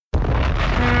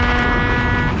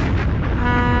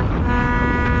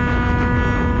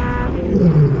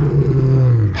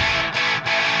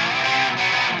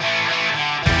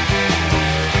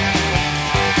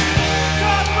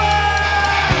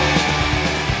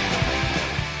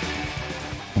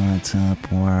What's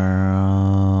up,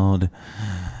 world?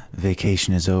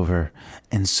 Vacation is over,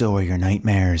 and so are your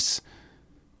nightmares.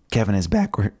 Kevin is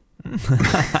back where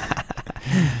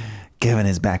Kevin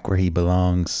is back where he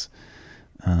belongs.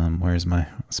 Where's my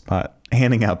spot?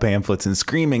 Handing out pamphlets and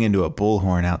screaming into a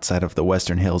bullhorn outside of the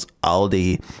Western Hills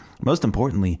Aldi. Most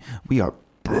importantly, we are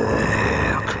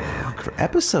back for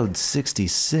episode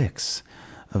 66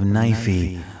 of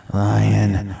Knifey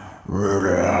Lion.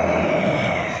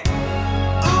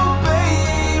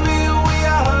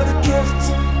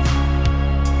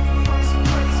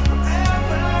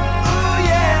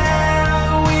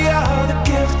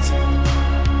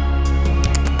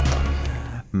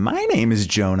 My name is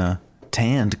Jonah,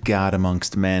 tanned god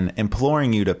amongst men,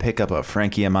 imploring you to pick up a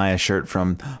Frankie Amaya shirt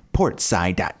from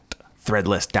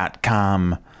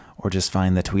portside.threadless.com or just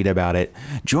find the tweet about it.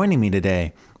 Joining me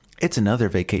today, it's another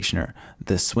vacationer,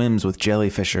 the swims with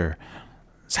jellyfisher,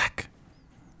 Zach.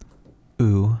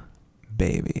 Ooh,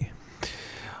 baby.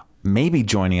 Maybe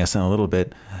joining us in a little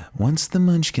bit, once the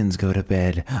Munchkins go to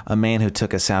bed, a man who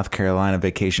took a South Carolina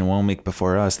vacation 1 week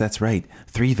before us. That's right,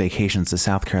 3 vacations to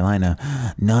South Carolina,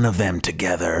 none of them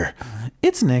together.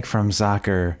 It's Nick from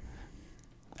Soccer.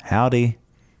 Howdy.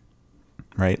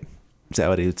 Right? Is that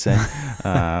what he would say?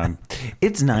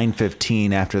 It's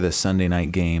 9:15 after the Sunday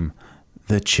night game.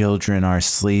 The children are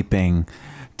sleeping.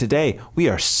 Today, we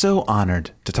are so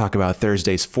honored to talk about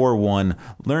Thursday's 4-1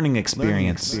 learning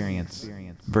experience.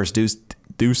 Versus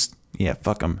Deuce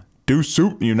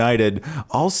United.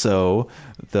 Also,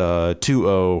 the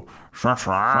 2-0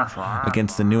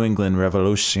 against the New England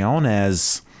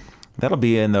Revoluciones. That'll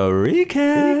be in the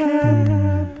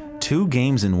recap. 2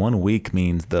 games in 1 week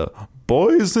means the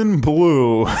boys in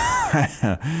blue.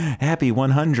 Happy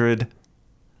 100.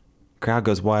 Crowd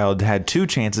goes wild. Had 2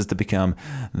 chances to become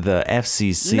the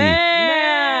FCC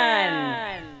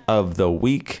of the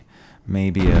week.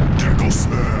 Maybe a tackle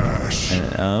smash.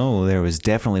 There was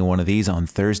definitely one of these on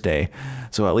Thursday.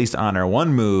 So at least honor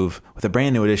one move with a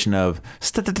brand new edition of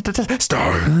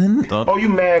Starlin. Oh, you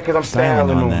mad because I'm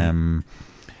styling on them.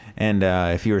 And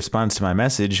if he responds to my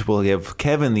message, we'll give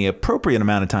Kevin the appropriate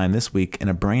amount of time this week in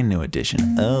a brand new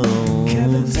edition.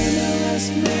 Kevin's in the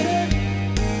last minute.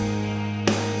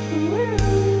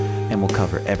 And we'll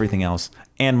cover everything else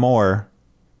and more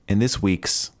in this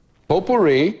week's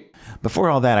Potpourri. Before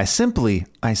all that, I simply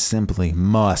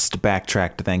must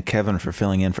backtrack to thank Kevin for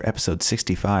filling in for episode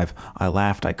 65. I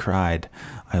laughed, I cried,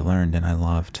 I learned, and I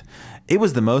loved. It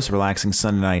was the most relaxing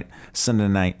Sunday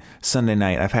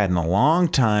night I've had in a long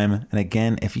time. And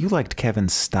again, if you liked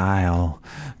Kevin's style,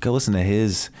 go listen to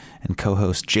his and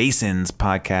co-host Jason's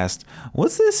podcast.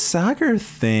 What's this soccer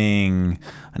thing?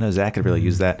 I know Zach could really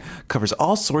use that. Covers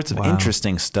all sorts of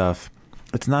interesting stuff.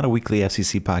 It's not a weekly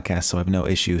FCC podcast, so I have no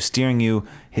issue steering you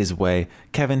his way.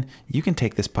 Kevin, you can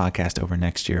take this podcast over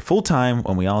next year full time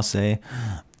when we all say,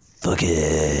 fuck it.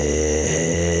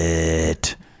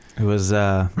 It was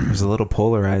a little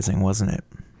polarizing, wasn't it?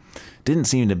 Didn't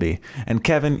seem to be. And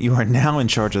Kevin, you are now in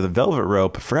charge of the Velvet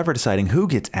Rope, forever deciding who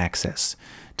gets access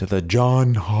to the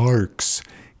John Harkes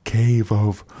Cave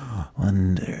of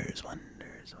Wonders.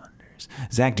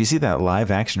 Zach, do you see that live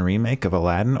action remake of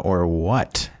Aladdin or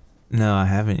what? No, I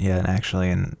haven't yet, actually.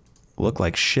 And looked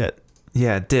like shit.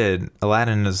 Yeah, it did.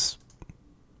 Aladdin is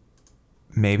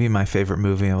maybe my favorite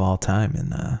movie of all time,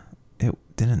 and it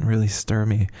didn't really stir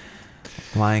me.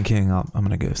 Lion King, I'm going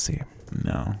to go see.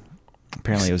 No.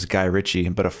 Apparently it was Guy Ritchie,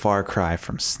 but a far cry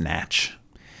from Snatch.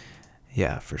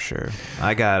 Yeah, for sure.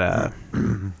 I got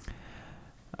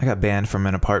banned from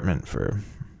an apartment for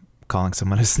calling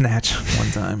someone a snatch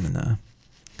one time, and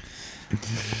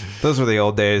those were the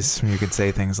old days when you could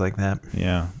say things like that.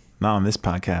 Yeah. Not on this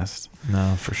podcast.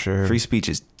 No, for sure. Free speech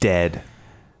is dead.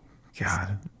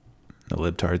 God. The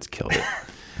libtards killed it.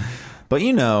 But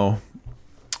you know,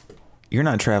 you're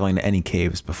not traveling to any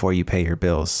caves before you pay your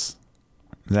bills.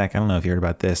 Zach, I don't know if you heard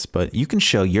about this, but you can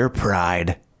show your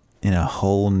pride in a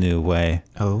whole new way.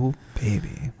 Oh,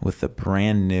 baby. With the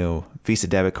brand new Visa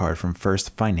debit card from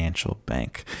First Financial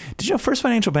Bank. Did you know First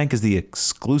Financial Bank is the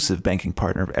exclusive banking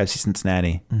partner of FC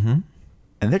Cincinnati? Mm-hmm.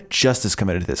 And they're just as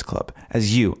committed to this club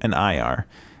as you and I are.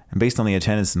 And based on the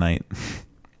attendance tonight,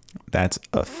 that's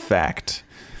a fact.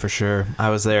 For sure. I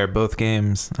was there both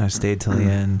games. I stayed till the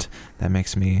end. That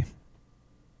makes me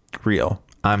real.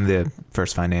 I'm the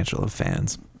First Financial of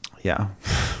fans. Yeah.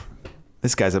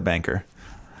 This guy's a banker.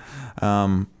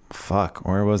 Fuck,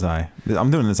 where was I?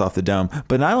 I'm doing this off the dome.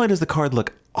 But not only does the card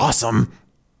look awesome,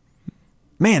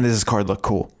 man, does this card look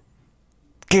cool.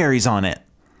 Gary's on it.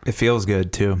 It feels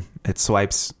good, too. It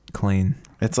swipes clean.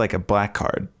 It's like a black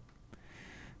card.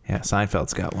 Yeah,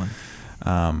 Seinfeld's got one.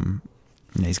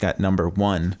 And he's got number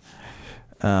 1.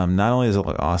 Not only does it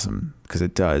look awesome, because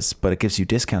it does, but it gives you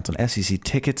discounts on FCC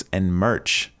tickets and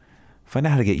merch. Find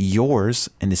out how to get yours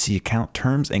and to see account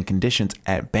terms and conditions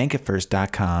at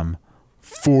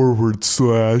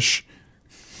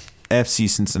bankatfirst.com/FC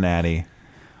Cincinnati.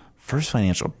 First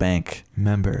Financial Bank.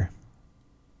 Member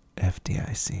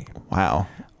FDIC. Wow.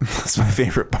 That's my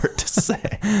favorite part to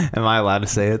say. Am I allowed to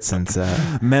say it since...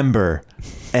 Member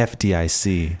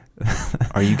FDIC.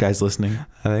 Are you guys listening?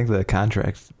 I think the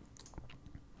contract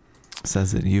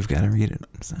says that you've got to read it.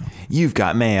 So You've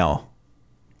got mail.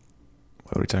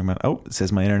 What are we talking about? Oh, it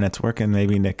says my internet's working.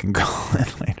 Maybe Nick can call in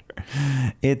later.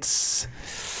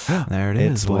 there it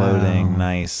is. It's loading. Wow.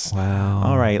 Nice. Wow.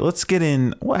 All right, let's get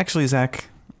in. Well, actually, Zach.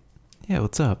 Yeah,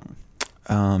 what's up?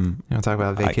 You want to talk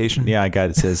about vacation? I got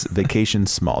it. It says vacation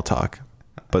small talk,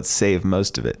 but save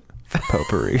most of it for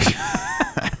potpourri.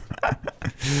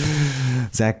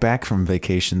 Zach back from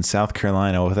vacation, South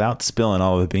Carolina, without spilling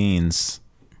all the beans.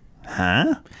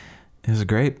 Huh? It was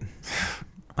great.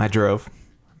 I drove.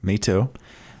 Me too.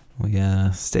 We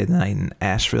stayed the night in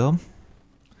Asheville.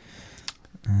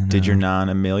 And, Did your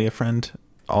non-Amelia friend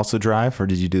also drive, or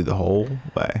did you do the whole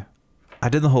way? I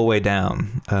did the whole way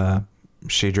down.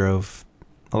 She drove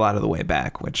a lot of the way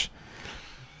back, which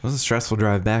was a stressful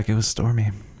drive back. It was stormy.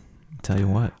 I'll tell you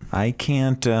what. I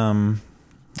can't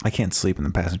sleep in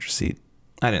the passenger seat.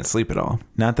 I didn't sleep at all.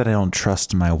 Not that I don't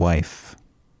trust my wife,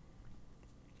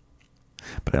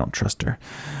 but I don't trust her.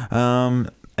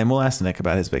 And we'll ask Nick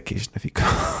about his vacation if he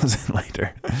calls in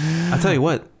later. I'll tell you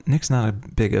what, Nick's not a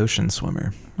big ocean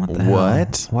swimmer. What the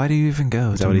What? hell? Why do you even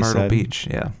go Is to that what he Myrtle said? Beach?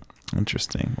 Yeah.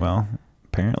 Interesting. Well,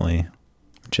 apparently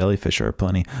jellyfish are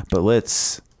plenty, but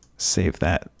let's save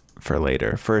that for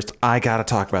later. First, I gotta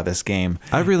talk about this game.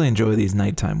 I really enjoy these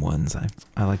nighttime ones. I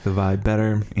like the vibe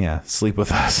better. Yeah, sleep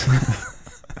with us.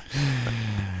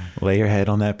 Lay your head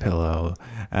on that pillow,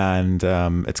 and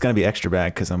it's gonna be extra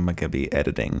bad because I'm gonna be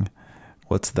editing.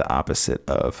 What's the opposite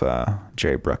of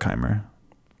Jerry Bruckheimer?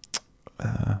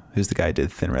 Who's the guy who did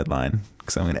Thin Red Line?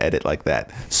 Because I'm going to edit like that.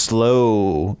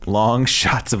 Slow, long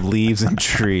shots of leaves and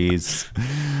trees.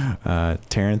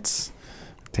 Terrence,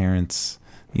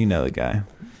 you know the guy.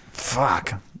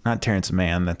 Fuck. Not Terrence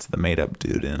Mann. That's the made-up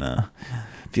dude in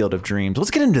Field of Dreams.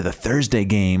 Let's get into the Thursday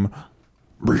game.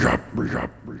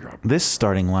 This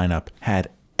starting lineup had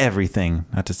everything.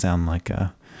 Not to sound like...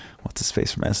 what's his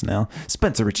face from SNL?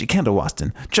 Spencer Ritchie, Kendall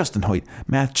Waston, Justin Hoyt,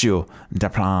 Matthew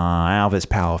Daplan, Alvis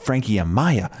Powell, Frankie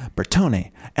Amaya,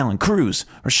 Bertone, Alan Cruz,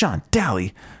 Rashawn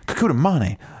Daly, Kakuta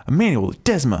Mane, Emmanuel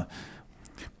Desma,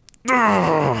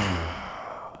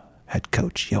 head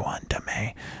coach Yohan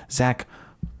Dame. Zach,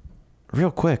 real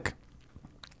quick,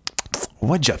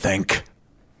 what'd you think?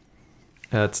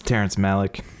 It's Terrence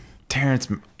Malick. Terrence,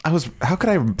 how could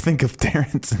I think of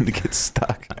Terrence and get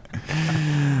stuck?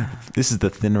 This is the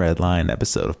Thin Red Line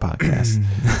episode of podcast.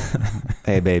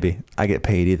 Hey, baby, I get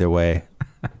paid either way.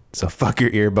 So fuck your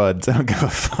earbuds. I don't give a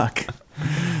fuck.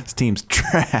 This team's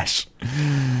trash.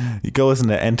 You go listen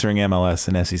to Entering MLS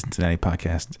and FC Cincinnati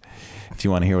podcast if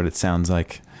you want to hear what it sounds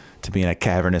like to be in a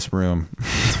cavernous room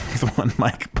with one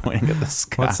mic pointing at the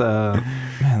sky. What's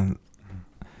man?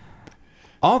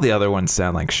 All the other ones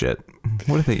sound like shit.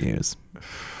 What do they use?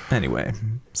 Anyway,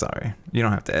 sorry. You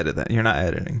don't have to edit that. You're not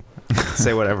editing.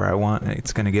 Say whatever I want.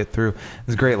 It's going to get through.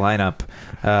 It's a great lineup.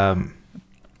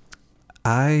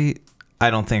 I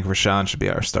don't think Rashawn should be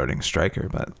our starting striker,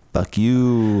 but Fuck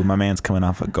you. My man's coming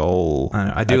off a goal.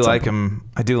 I do like him.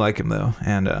 I do like him though,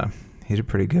 and he did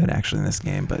pretty good actually in this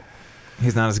game. But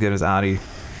he's not as good as Adi.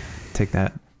 Take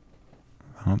that.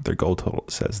 Their goal total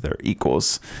says they're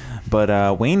equals.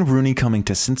 But Wayne Rooney coming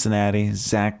to Cincinnati.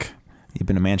 Zach, you've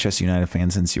been a Manchester United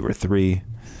fan since you were 3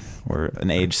 or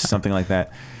an age, something like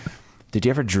that. Did you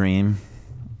ever dream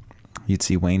you'd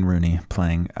see Wayne Rooney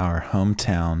playing our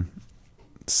hometown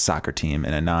soccer team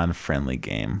in a non-friendly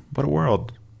game? What a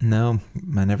world. No,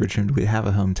 I never dreamed we'd have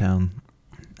a hometown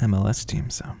MLS team.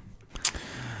 So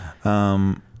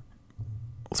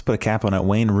let's put a cap on it.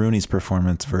 Wayne Rooney's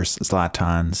performance versus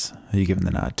Zlatan's. Who are you giving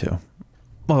the nod to?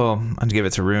 Well, I'd give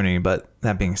it to Rooney, but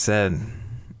that being said,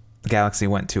 Galaxy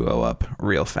went 2-0 up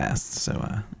real fast,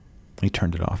 so he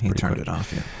turned it off. he turned quick. it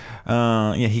off. Yeah.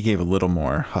 Yeah, he gave a little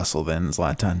more hustle than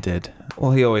Zlatan did.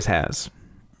 Well, he always has.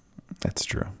 That's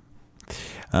true.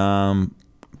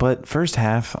 But first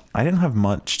half, I didn't have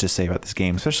much to say about this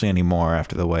game, especially anymore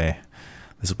after the way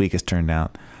this week has turned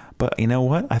out. But you know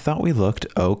what? I thought we looked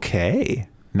okay.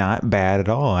 Not bad at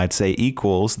all. I'd say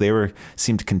equals. They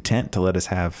seemed content to let us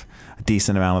have a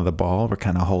decent amount of the ball. We're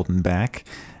kind of holding back.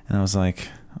 And I was like,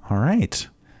 all right.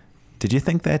 Did you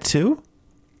think that too?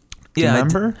 Do you Yeah,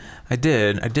 remember? I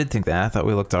did. I did think that. I thought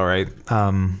we looked all right.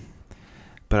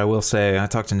 But I will say, I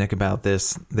talked to Nick about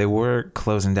this. They were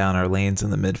closing down our lanes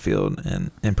in the midfield,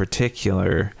 and in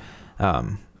particular,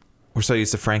 we're so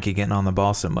used to Frankie getting on the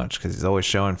ball so much because he's always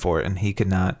showing for it, and he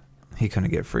couldn't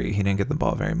get free. He didn't get the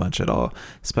ball very much at all,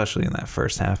 especially in that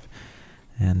first half.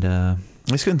 And I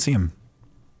just couldn't see him.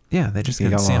 yeah, they just He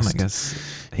couldn't got see him. I lost.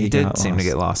 guess He he did got seem to lost.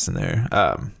 get lost in there.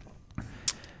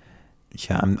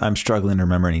 Yeah, I'm struggling to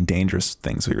remember any dangerous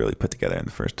things we really put together in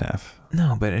the first half.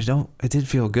 No, but it did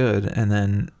feel good. And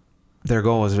then their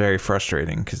goal was very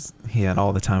frustrating because he had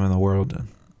all the time in the world.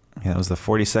 Yeah, it was the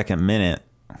 42nd minute.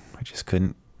 We just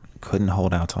couldn't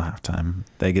hold out till halftime.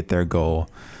 They get their goal.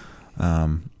 A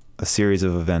series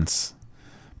of events,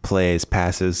 plays,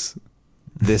 passes,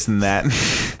 this and that,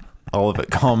 all of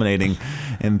it culminating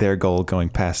in their goal going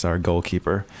past our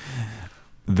goalkeeper.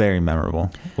 Very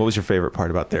memorable. What was your favorite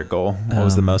part about their goal? What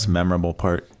was the most memorable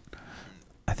part?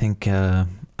 I think I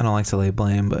don't like to lay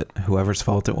blame, but whoever's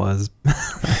fault it was,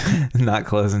 not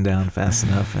closing down fast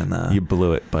enough. And You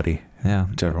blew it, buddy. yeah,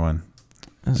 Whichever one.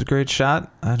 it was a great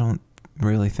shot. I don't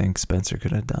really think Spencer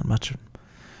could have done much.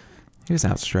 He was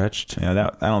outstretched.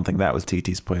 Yeah, I don't think that was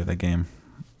TT's play of the game.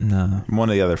 No. One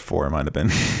of the other four might have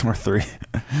been, or three.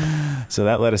 So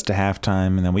that led us to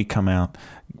halftime, and then we come out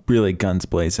really guns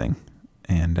blazing,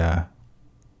 and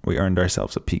we earned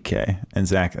ourselves a PK. And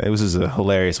Zach, it was just a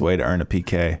hilarious way to earn a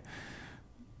PK.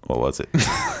 What was it?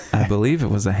 I believe it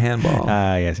was a handball.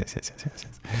 Yes.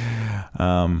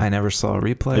 I never saw a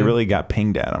replay. It really got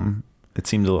pinged at him. It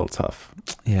seemed a little tough,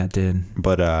 Yeah, it did.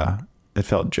 but it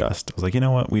felt just. I was like, you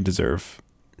know what? We deserve.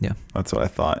 Yeah. That's what I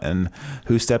thought. And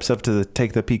who steps up to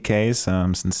take the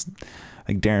PKs? Since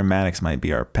like Darren Maddox might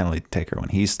be our penalty taker when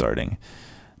he's starting,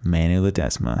 Manu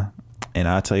Ledesma. And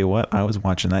I'll tell you what, I was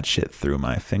watching that shit through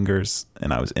my fingers,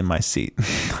 and I was in my seat.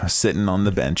 I was sitting on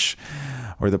the bench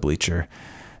or the bleacher.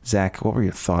 Zach, what were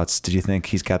your thoughts? Did you think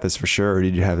he's got this for sure, or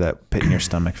did you have that pit in your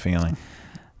stomach feeling?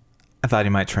 I thought he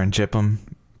might try and chip him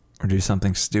or do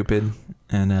something stupid.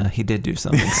 And he did do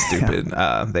something stupid.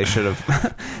 They should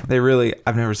have.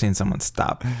 I've never seen someone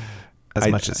stop as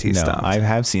much as he stopped. I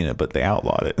have seen it, but they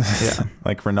outlawed it. Yeah.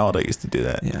 Like Ronaldo used to do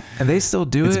that. Yeah. And they still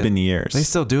do it. It's been years. They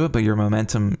still do it, but your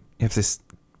momentum, you have to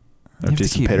Do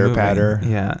some keep pitter moving. patter.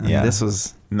 Yeah. And Yeah. this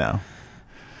was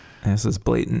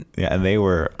blatant. Yeah, and they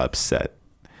were upset.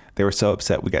 They were so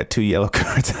upset we got 2 yellow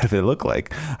cards out of it, it looked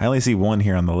like. I only see one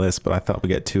here on the list, but I thought we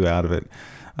got 2 out of it.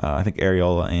 I think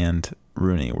Areola and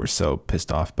Rooney were so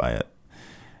pissed off by it.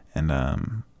 And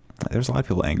there's a lot of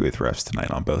people angry with refs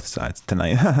tonight on both sides.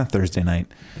 Tonight, Thursday night.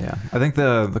 Yeah. I think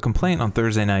the complaint on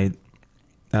Thursday night,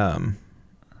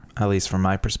 at least from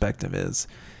my perspective, is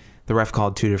the ref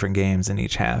called 2 different games in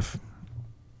each half.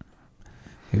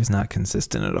 He was not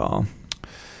consistent at all.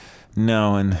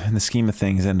 No, and in the scheme of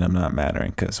things, it ended up not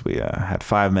mattering because we had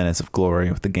 5 minutes of glory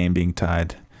with the game being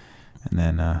tied. And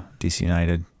then DC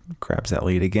United grabs that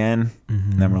lead again.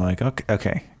 Mm-hmm. And then we're like,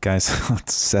 okay, guys,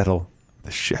 let's settle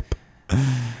the ship.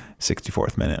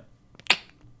 64th minute.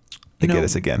 They get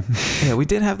us again. Yeah, we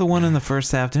did have the one in the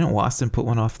first half. Didn't Waston put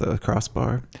one off the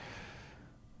crossbar?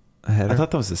 A header? I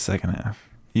thought that was the second half.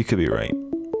 You could be right.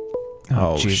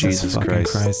 Oh, Oh, Jesus Jesus fucking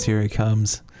Christ. Christ. Here he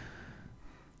comes.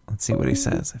 Let's see what he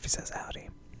says. If he says howdy.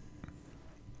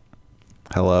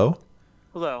 Hello?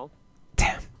 Hello.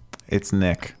 Damn. It's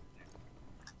Nick.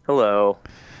 Hello.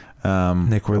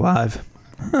 Nick, we're live.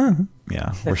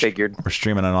 Yeah. I figured. We're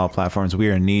streaming on all platforms. We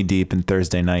are knee deep in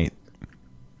Thursday night.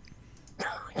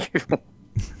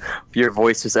 Your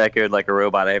voice just echoed like a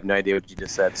robot. I have no idea what you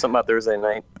just said. Something about Thursday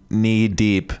night. Knee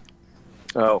deep.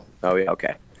 Oh yeah.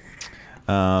 Okay.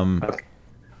 Okay.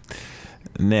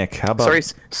 Nick, how about...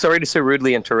 Sorry to so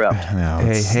rudely interrupt. No,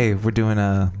 Hey, we're doing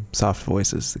soft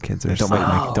voices. The kids are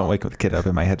Don't wake the kid up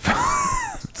in my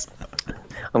headphones.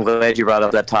 I'm glad you brought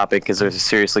up that topic because there's a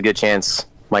seriously good chance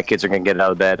my kids are gonna get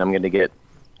out of bed. I'm gonna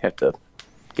have to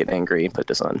get angry and put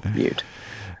this on mute.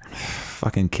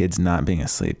 Fucking kids not being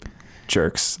asleep.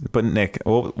 Jerks. But Nick,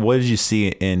 what did you see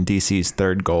in DC's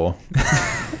third goal?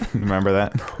 Remember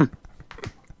that?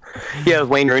 Yeah, it was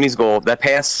Wayne Rooney's goal. The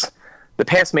pass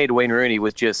made to Wayne Rooney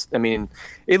was just, I mean,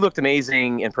 it looked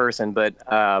amazing in person, but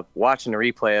watching the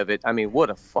replay of it, I mean, what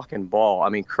a fucking ball. I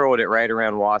mean, curled it right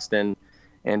around Waston.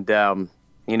 And,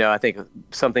 I think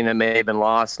something that may have been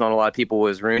lost on a lot of people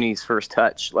was Rooney's first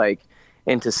touch, like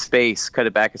into space, cut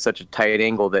it back at such a tight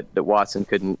angle that Watson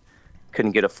couldn't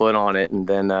get a foot on it. And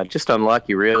then just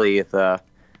unlucky, really, with I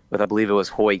believe it was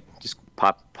Hoyt just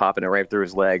popping it right through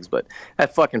his legs. But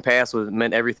that fucking pass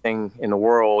meant everything in the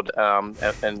world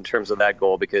in terms of that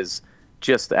goal, because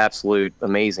just the absolute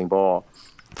amazing ball.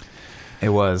 It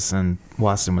was, and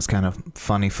Watson was kind of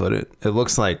funny-footed. It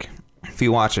looks like, if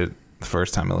you watch it the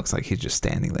first time, it looks like he's just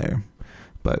standing there.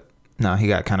 But no, he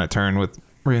got kind of turned with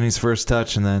Rooney's first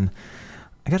touch, and then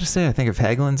I got to say, I think if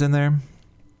Hagelin's in there,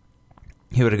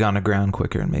 he would have gone to ground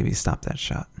quicker and maybe stopped that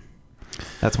shot.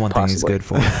 That's one thing he's good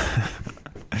for.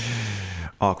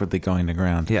 Awkwardly going to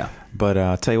ground. Yeah. But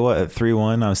I'll tell you what, at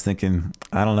 3-1, I was thinking,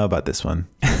 I don't know about this one.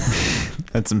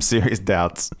 Had some serious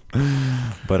doubts.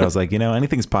 But I was like,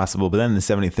 anything's possible. But then in the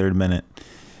 73rd minute,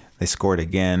 they scored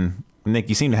again. Nick,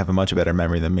 you seem to have a much better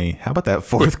memory than me. How about that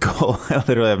fourth goal? I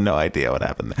literally have no idea what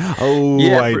happened there. Oh,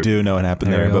 yeah, I do know what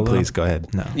happened there, but please go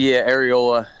ahead. No. Yeah,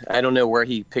 Areola. I don't know where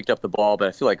he picked up the ball, but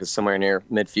I feel like it was somewhere near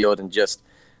midfield, and just,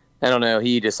 I don't know,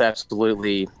 he just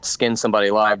absolutely skinned somebody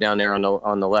live down there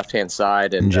on the left-hand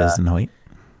side. And Justin Hoyt.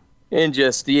 And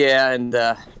just,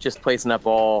 just placing that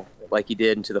ball like he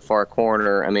did into the far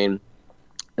corner. I mean,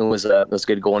 it was a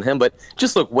good goal on him, but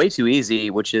just looked way too easy,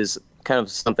 which is kind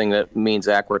of something that me and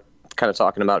Zach were kind of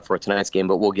talking about for tonight's game,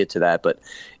 but we'll get to that. But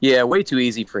yeah, way too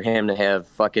easy for him to have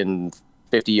fucking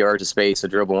 50 yards of space to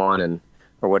dribble on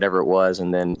or whatever it was,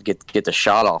 and then get the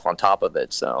shot off on top of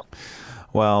it. So,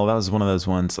 well, that was one of those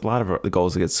ones. A lot of the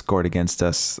goals that get scored against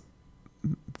us,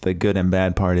 the good and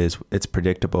bad part is it's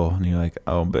predictable, and you're like,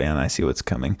 oh man, I see what's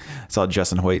coming. I saw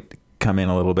Justin Hoyt come in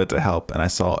a little bit to help, and I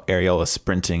saw Areola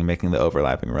sprinting, making the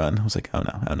overlapping run. I was like, oh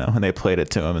no, and they played it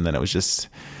to him, and then it was just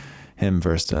him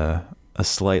versus a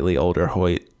slightly older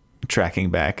Hoyt tracking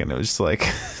back, and it was just like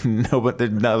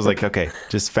I was like, okay,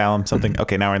 just foul him something.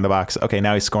 Okay, now we're in the box. Okay,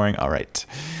 now he's scoring. All right.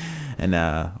 And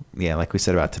like we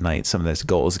said about tonight, some of those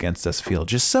goals against us feel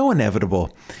just so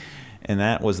inevitable. And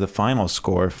that was the final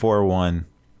score, 4-1.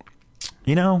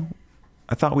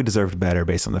 I thought we deserved better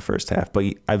based on the first half,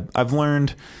 but I've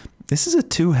learned this is a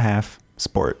 2-half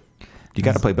sport. You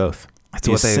got to play both. That's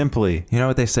what simply. You know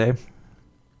what they say?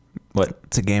 What?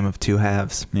 It's a game of two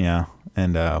halves. Yeah.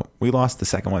 And we lost the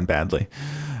second one badly.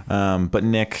 But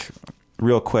Nick,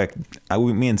 real quick,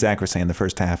 me and Zach were saying the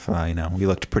first half, we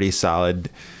looked pretty solid.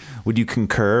 Would you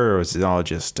concur, or was it all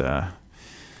just...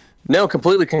 No,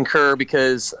 completely concur,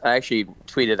 because I actually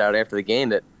tweeted out after the game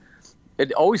that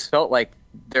it always felt like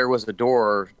there was a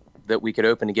door that we could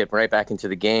open to get right back into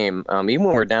the game. Even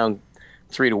when we're down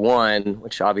 3-1,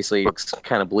 which obviously looks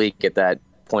kind of bleak at that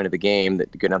point of the game,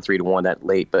 that to go down 3-1 that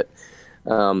late, but...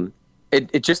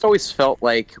 It just always felt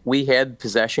like we had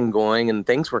possession going and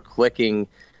things were clicking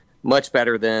much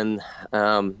better than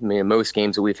most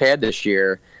games that we've had this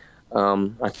year.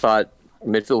 I thought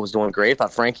midfield was doing great. I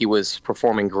thought Frankie was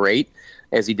performing great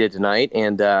as he did tonight,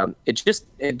 and it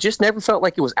just never felt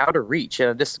like it was out of reach. And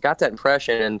I just got that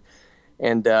impression.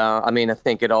 And I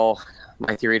think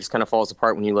my theory just kind of falls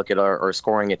apart when you look at our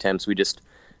scoring attempts. We just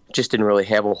didn't really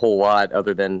have a whole lot,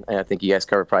 other than I think you guys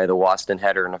covered probably the Waston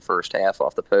header in the first half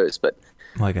off the post. But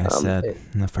like I said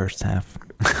in the first half,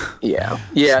 yeah.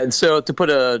 And so to put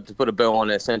a bow on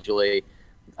it, essentially,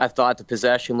 I thought the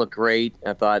possession looked great.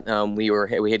 I thought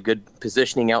we had good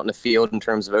positioning out in the field in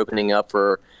terms of opening up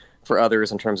for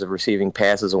others in terms of receiving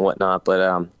passes and whatnot.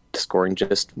 But the scoring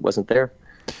just wasn't there.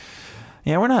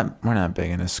 Yeah, we're not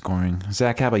big into scoring.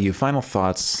 Zach, how about you? Final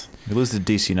thoughts. You lose to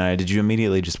DC United. Did you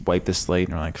immediately just wipe the slate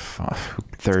and you're like,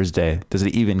 Thursday? Does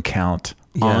it even count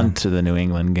on to the New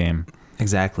England game?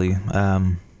 Exactly.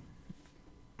 I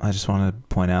just want to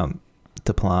point out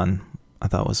Deplan, I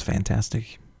thought was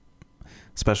fantastic,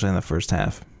 especially in the first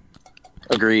half.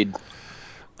 Agreed.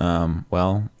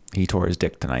 Well, he tore his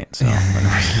dick tonight, so.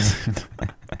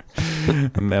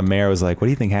 And the mayor was like, what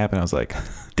do you think happened? I was like,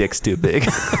 dick's too big.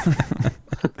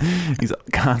 He's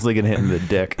constantly getting hit in the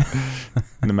dick,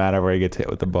 no matter where he gets hit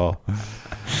with the ball.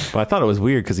 But I thought it was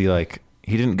weird because he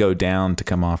didn't go down to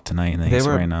come off tonight, and then he just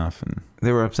ran off. And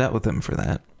they were upset with him for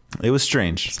that. It was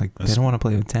strange. It's like, they don't want to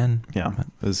play with 10. Yeah,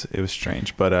 it was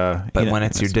strange. But when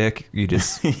it's your dick, you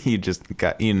just you just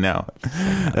got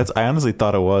That's I honestly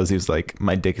thought it was. He was like,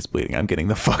 my dick is bleeding. I'm getting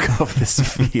the fuck off this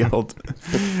field.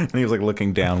 And he was like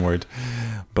looking downward.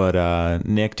 But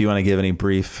Nick, do you want to give any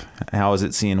brief? How is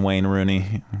it seeing Wayne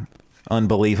Rooney?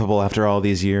 Unbelievable after all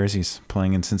these years. He's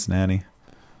playing in Cincinnati.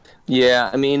 Yeah,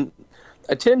 I mean,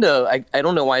 I tend to. I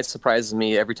don't know why it surprises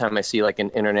me every time I see like an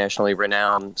internationally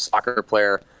renowned soccer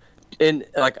player. And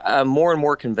I'm more and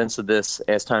more convinced of this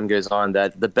as time goes on,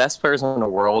 that the best players in the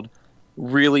world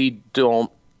really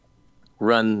don't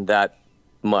run that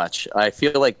much. I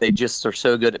feel like they just are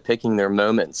so good at picking their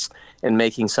moments and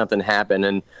making something happen.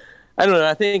 And I don't know.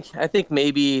 I think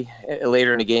maybe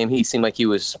later in the game he seemed like he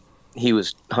was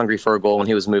hungry for a goal and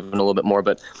he was moving a little bit more.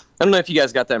 But I don't know if you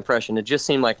guys got that impression. It just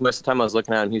seemed like most of the time I was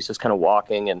looking at him, he was just kind of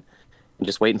walking and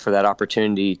just waiting for that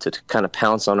opportunity to kind of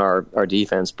pounce on our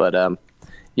defense. But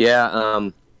Yeah,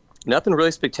 nothing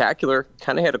really spectacular.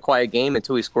 Kind of had a quiet game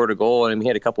until he scored a goal, and he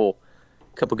had a couple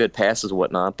good passes and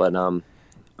whatnot. But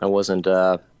I wasn't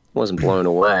blown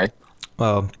away.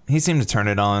 Well, he seemed to turn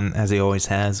it on as he always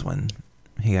has when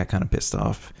he got kind of pissed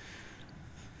off.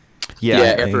 Yeah,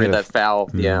 after that foul.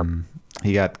 Yeah,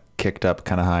 he got kicked up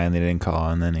kind of high and they didn't call,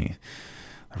 and then the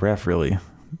ref really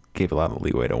gave a lot of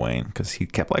leeway to Wayne because he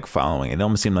kept like following. It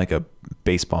almost seemed like a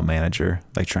baseball manager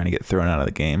like trying to get thrown out of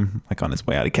the game, like on his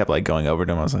way out. He kept like going over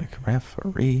to him. I was like,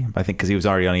 referee. I think because he was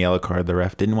already on a yellow card, the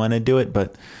ref didn't want to do it,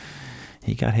 but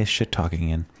he got his shit talking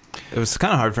in. It was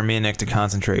kind of hard for me and Nick to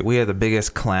concentrate. We had the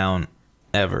biggest clown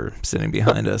ever sitting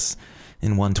behind us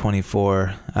in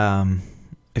 124.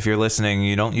 If you're listening,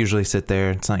 you don't usually sit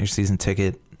there. It's not your season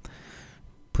ticket.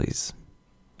 Please.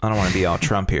 I don't want to be all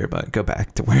Trump here, but go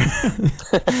back to where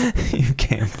you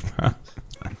came from.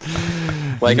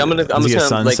 Like I'm just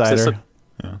gonna like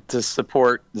Yeah. to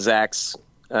support Zach's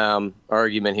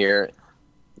argument here.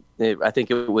 I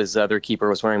think it was their keeper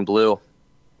was wearing blue,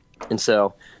 and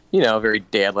so very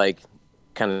dad-like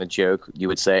kind of joke you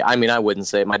would say. I mean, I wouldn't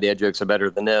say my dad jokes are better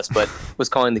than this, but was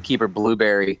calling the keeper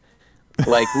Blueberry,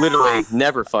 like literally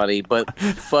never funny, but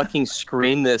fucking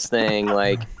scream this thing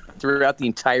like throughout the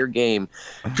entire game.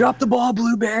 Drop the ball,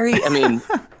 Blueberry. I mean,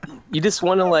 you just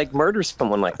want to like murder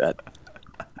someone like that.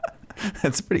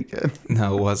 That's pretty good.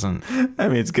 No, it wasn't. I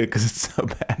mean, it's good because it's so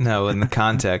bad. No, in the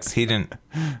context, he didn't.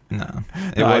 No,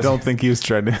 I don't think he was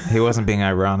trying to. He wasn't being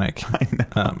ironic. I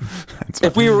know.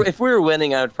 If we were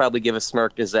winning, I would probably give a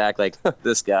smirk to Zach, like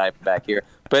this guy back here.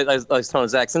 But I was telling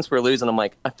Zach, since we're losing, I'm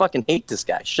like, I fucking hate this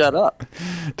guy. Shut up. Do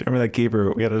you remember that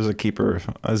keeper? There was a keeper.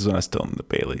 This is when I was still in the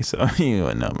Bailey, so you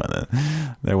wouldn't know about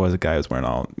that. There was a guy who was wearing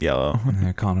all yellow.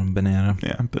 They're calling him Banana.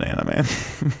 Yeah, Banana Man.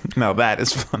 Now that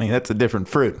is funny. That's a different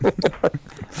fruit.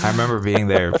 I remember being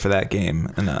there for that game,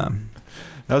 and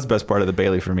that was the best part of the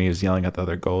Bailey for me, is yelling at the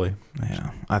other goalie.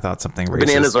 yeah, I thought something racist.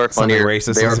 Bananas are funnier. Something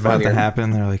racist They was are about funnier. to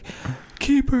happen. They're like,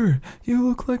 "Keeper, you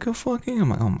look like a fucking." I'm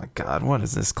like, "Oh my god, what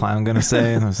is this clown gonna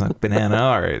say?" And I was like, "Banana,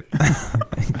 all right."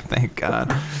 Thank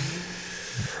God.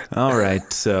 All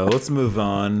right, so let's move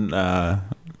on.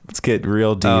 Let's get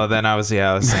real deep. Oh, then I was saying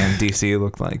DC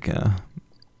looked like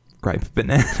ripe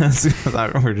bananas. I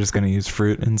thought we were just gonna use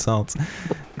fruit insults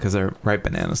because our ripe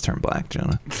bananas turn black,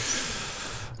 Jonah.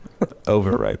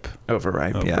 Overripe.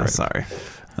 Overripe. Yeah, Overripe. sorry.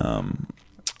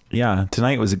 Yeah,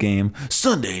 tonight was a game.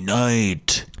 Sunday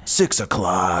night,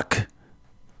 6:00.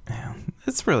 Yeah,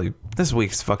 it's really, this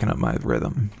week's fucking up my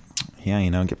rhythm. Yeah,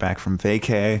 get back from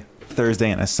vacay, Thursday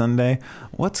and a Sunday.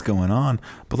 What's going on?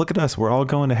 But look at us. We're all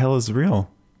going to Hell is Real.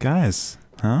 Guys,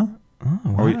 huh? Oh,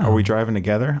 wow. Are we driving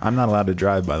together? I'm not allowed to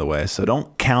drive, by the way, so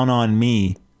don't count on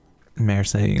me. Mayor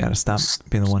say you gotta stop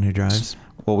being the one who drives.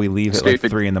 Well, we leave at like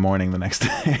Stupid. 3 a.m. the next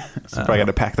day. So probably got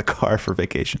to pack the car for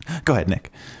vacation. Go ahead,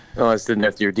 Nick. Oh, I just didn't know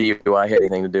if your DUI had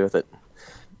anything to do with it.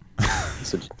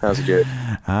 So that was a joke.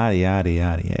 Yada, yada,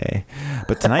 yada, yay.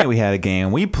 But tonight we had a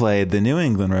game. We played the New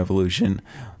England Revolution,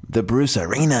 the Bruce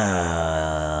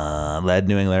Arena led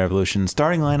New England Revolution.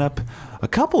 Starting lineup, a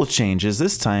couple of changes.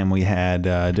 This time we had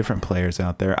different players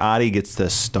out there. Adi gets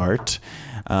the start.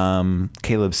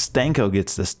 Caleb Stanko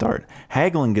gets the start.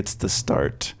 Hagelin gets the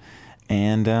start.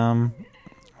 And I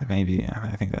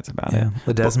think that's about it.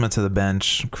 Ledesma to the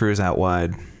bench, Cruz out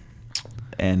wide.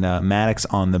 And Maddox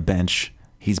on the bench.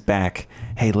 He's back.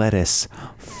 Hey, Lettuce.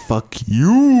 Fuck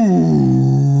you.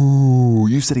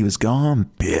 You said he was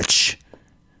gone, bitch.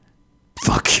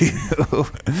 Fuck you.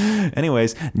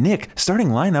 Anyways, Nick, starting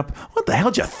lineup. What the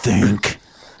hell did you think?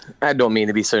 I don't mean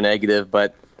to be so negative,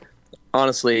 but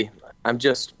honestly, I'm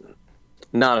just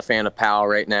not a fan of Powell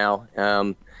right now.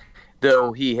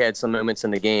 Though he had some moments in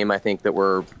the game, I think, that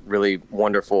were really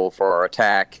wonderful for our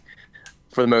attack.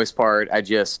 For the most part, I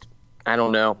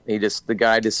don't know. The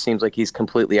guy just seems like he's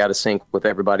completely out of sync with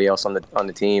everybody else on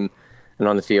the team and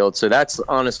on the field. So that's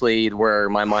honestly where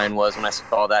my mind was when I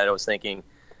saw that. I was thinking,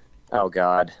 oh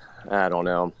God, I don't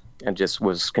know. I just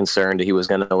was concerned that he was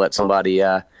going to let somebody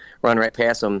run right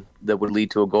past him that would lead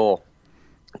to a goal.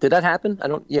 Did that happen?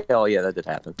 That did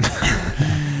happen.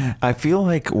 I feel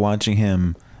like watching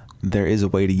him, there is a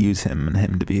way to use him and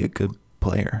him to be a good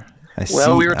player.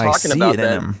 We were talking about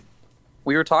that. Him.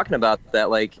 We were talking about that.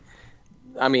 Like,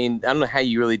 I mean, I don't know how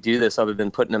you really do this other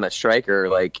than putting him at striker.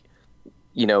 Like,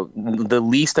 the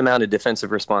least amount of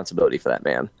defensive responsibility for that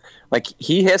man. Like,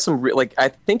 he has some I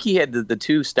think he had the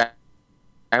two styling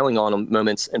on him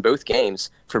moments in both games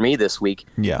for me this week.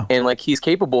 Yeah. And like, he's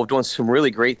capable of doing some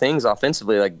really great things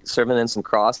offensively, like serving in some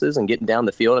crosses and getting down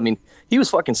the field. I mean, he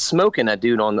was fucking smoking that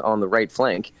dude on the right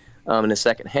flank in the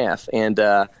second half. And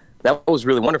that was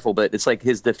really wonderful, but it's like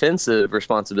his defensive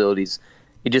responsibilities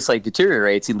he just like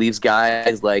deteriorates. He leaves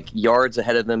guys like yards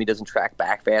ahead of him. He doesn't track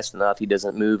back fast enough. He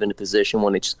doesn't move into position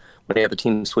when the other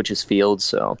team switches fields.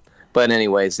 So, but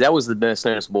anyways, that was the most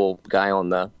noticeable guy on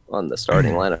the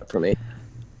starting lineup for me.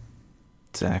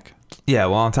 Zach. Yeah,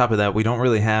 well, on top of that, we don't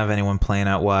really have anyone playing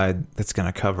out wide that's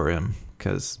going to cover him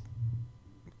because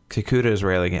Kikuta is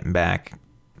rarely getting back.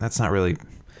 That's not really...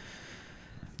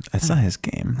 That's not his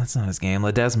game. That's not his game.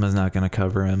 Ledesma's not going to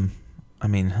cover him. I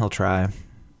mean, he'll try.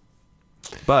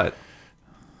 But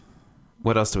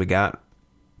what else do we got?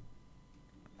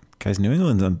 Guys, New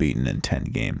England's unbeaten in 10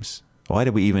 games. Why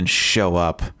did we even show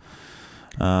up?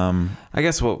 I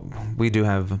guess what we do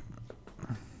have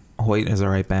Hoyt as a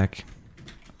right back.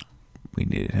 We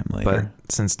needed him later.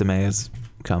 But since DeMay has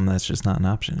come, that's just not an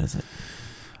option, is it?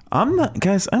 I'm not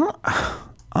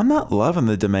loving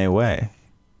the DeMay way.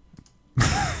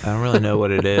 I don't really know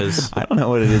what it is. I don't know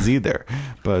what it is either,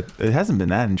 but it hasn't been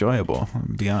that enjoyable,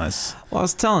 to be honest. Well, I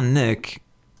was telling Nick,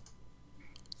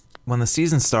 when the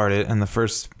season started and the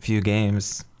first few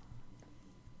games,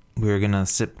 we were going to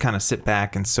sit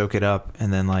back and soak it up,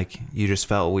 and then like you just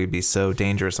felt we'd be so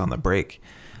dangerous on the break.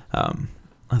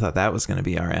 I thought that was going to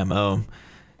be our MO,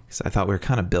 because I thought we were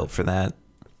kind of built for that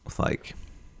with like,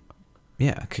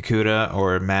 yeah, Kikuta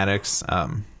or Maddox,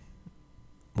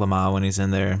 Lamar when he's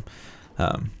in there.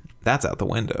 That's out the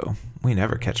window. We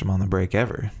never catch him on the break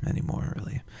ever anymore,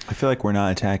 really. I feel like we're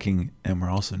not attacking and we're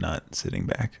also not sitting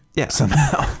back. Yeah.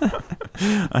 Somehow.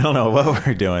 I don't know what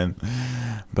we're doing,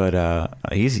 but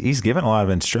he's given a lot of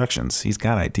instructions. He's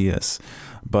got ideas.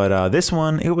 But this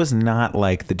one, it was not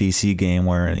like the DC game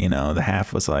where, the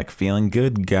half was like feeling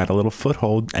good, got a little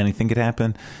foothold, anything could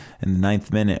happen. In the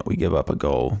 9th minute, we give up a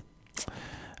goal.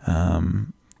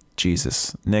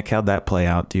 Jesus. Nick, how'd that play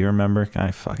out? Do you remember? I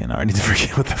fucking already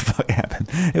forget what the fuck happened.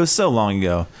 It was so long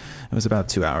ago. It was about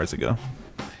 2 hours ago.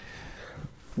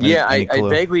 Yeah, I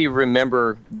vaguely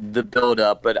remember the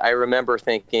build-up, but I remember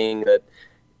thinking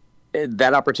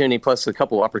that opportunity plus a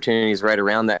couple opportunities right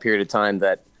around that period of time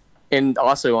and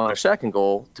also on our second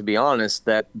goal, to be honest,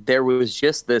 that there was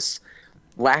just this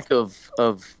lack of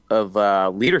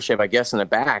leadership, I guess, in the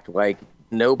back. Like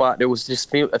nobody,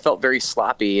 it felt very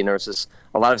sloppy, and there was just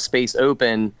a lot of space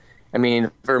open. I mean,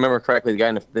 if I remember correctly, the guy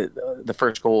in the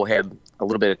first goal had a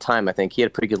little bit of time. I think he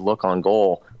had a pretty good look on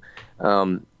goal.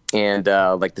 And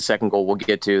like the second goal we'll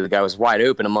get to, the guy was wide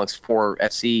open amongst 4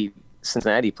 FC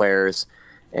Cincinnati players,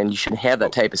 and you shouldn't have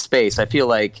that type of space. I feel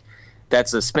like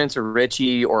that's a Spencer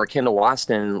Ritchie or a Kendall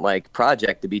Waston like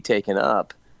project to be taken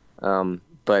up.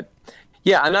 But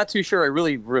yeah, I'm not too sure I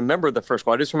really remember the first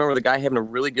goal. I just remember the guy having a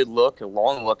really good look, a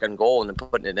long look on goal, and then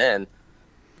putting it in.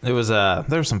 It was there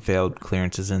were some failed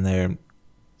clearances in there,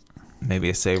 maybe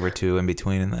a save or two in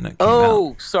between, and then it came out.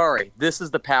 Oh, sorry. This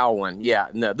is the Powell one. Yeah,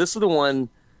 no, this is the one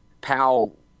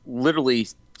Powell literally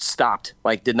stopped,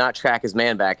 like did not track his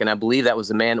man back, and I believe that was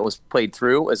the man that was played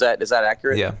through. Is that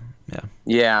accurate? Yeah.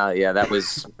 That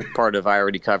was part of. I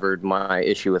already covered my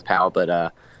issue with Powell,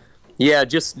 but yeah,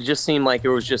 just seemed like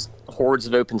there was just hordes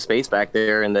of open space back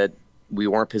there, and that we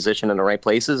weren't positioned in the right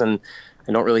places, and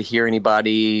I don't really hear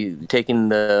anybody taking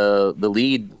the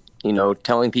lead.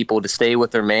 Telling people to stay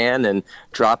with their man and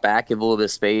drop back, give a little bit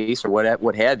of space or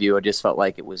what have you. I just felt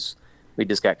like we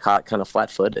just got caught kind of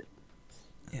flat-footed.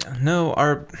 Yeah, no,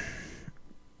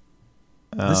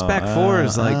 this back four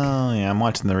is like. Oh yeah, I'm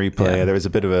watching the replay. Yeah. There was a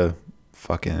bit of a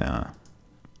fucking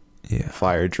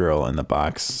fire drill in the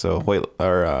box. So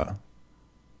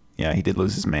he did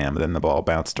lose his man, but then the ball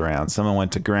bounced around. Someone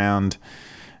went to ground,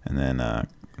 and then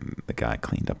the guy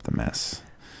cleaned up the mess.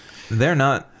 They're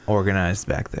not organized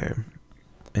back there,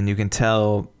 and you can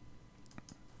tell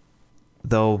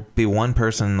there'll be one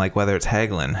person, like whether it's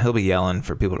Hagelin, he'll be yelling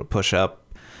for people to push up.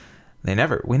 We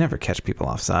never catch people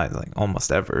offside, like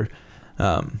almost ever.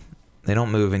 They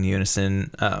don't move in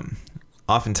unison.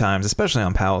 Oftentimes, especially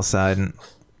on Powell's side, and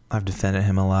I've defended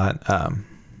him a lot.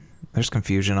 There's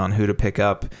confusion on who to pick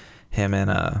up. Him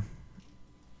and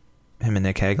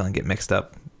Nick Hagelin get mixed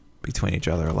up between each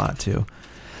other a lot too.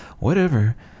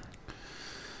 Whatever.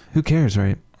 Who cares,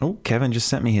 right? Oh, Kevin just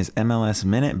sent me his MLS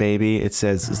minute, baby. It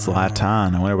says it's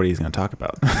Zlatan. I wonder what he's going to talk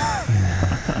about.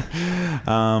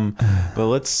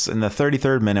 But in the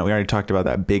 33rd minute, we already talked about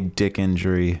that big dick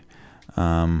injury.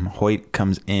 Hoyt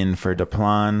comes in for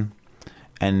Deplan,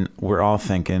 and we're all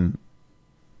thinking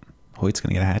Hoyt's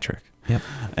going to get a hat trick. Yep.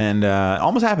 And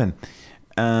almost happened.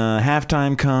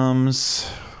 Halftime comes.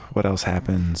 What else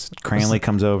happens? Cranley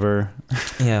comes over.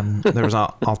 Yeah, there was an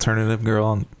alternative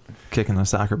girl kicking a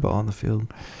soccer ball on the field.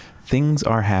 Things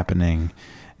are happening.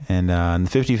 And in the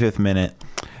 55th minute,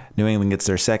 New England gets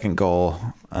their second goal.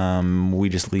 We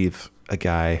just leave a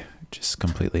guy just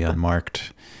completely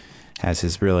unmarked. Has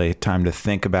his really time to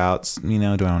think about, do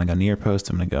I want to go near post?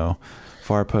 I'm going to go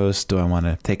far post. Do I want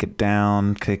to take it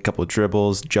down, take a couple of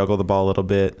dribbles, juggle the ball a little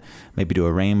bit, maybe do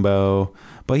a rainbow?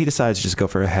 But he decides to just go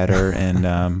for a header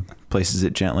and places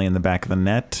it gently in the back of the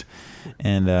net.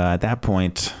 And at that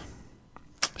point,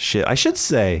 I should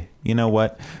say, you know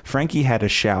what? Frankie had a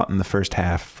shout in the first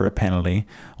half for a penalty,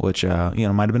 which, might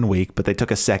have been weak, but they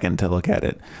took a second to look at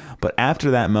it. But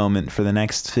after that moment, for the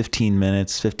next 20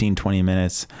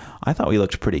 minutes, I thought we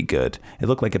looked pretty good. It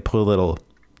looked like it put a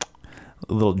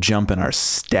little jump in our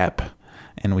step,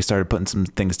 and we started putting some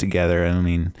things together. And I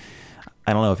mean,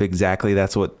 I don't know if exactly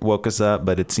that's what woke us up,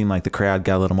 but it seemed like the crowd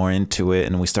got a little more into it,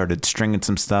 and we started stringing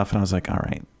some stuff, and I was like, all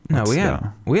right, no,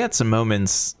 we had some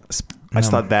moments. I just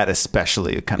thought that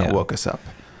especially kind of woke us up.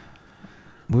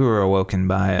 We were awoken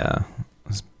by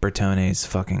Bertone's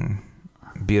fucking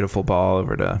beautiful ball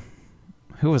over to,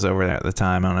 who was over there at the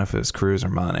time? I don't know if it was Cruz or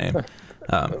Mane.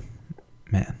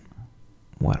 Man,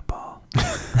 what a ball.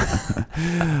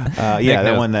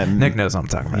 Nick knows what I'm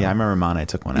talking about. Yeah, I remember Mane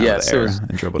took one out of the air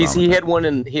and dribbled on.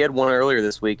 He had one earlier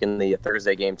this week in the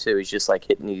Thursday game too. He's just like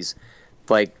hitting these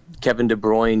like Kevin De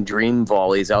Bruyne dream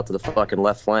volleys out to the fucking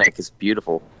left flank. It's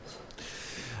beautiful.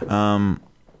 But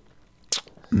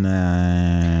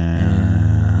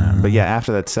yeah,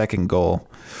 after that second goal,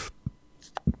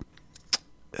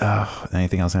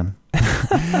 anything else, Em?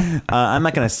 I'm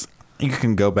not gonna. You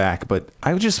can go back, but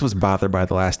I just was bothered by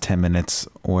the last 10 minutes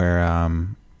where,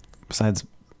 besides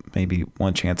maybe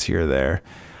one chance here or there,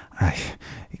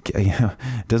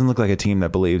 it doesn't look like a team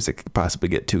that believes it could possibly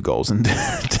get 2 goals in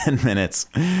 10 minutes.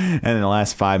 And in the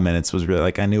last 5 minutes was really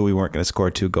like, I knew we weren't going to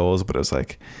score 2 goals, but it was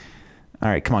like, all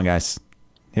right, come on, guys.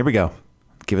 Here we go.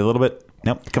 Give it a little bit.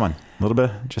 Nope, come on. A little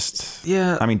bit.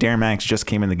 I mean, Darren Max just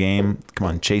came in the game. Come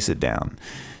on, chase it down.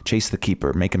 Chase the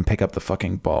keeper. Make him pick up the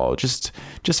fucking ball. Just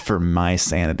for my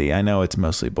sanity. I know it's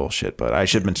mostly bullshit, but I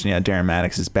should mention, Darren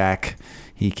Maddox is back.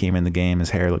 He came in the game.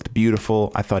 His hair looked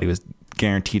beautiful. I thought he was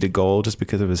guaranteed a goal just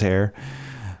because of his hair.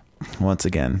 Once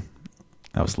again,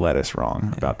 I was led us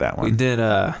wrong about that one. We did.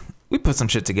 We put some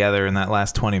shit together in that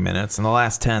last 20 minutes. In the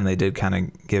last 10, they did kind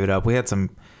of give it up. We had some.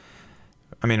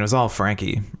 I mean, it was all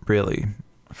Frankie, really.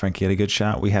 Frankie had a good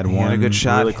shot. We had one a good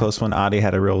shot. Really close one. Adi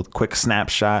had a real quick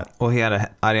snapshot. Well,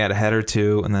 Adi had a header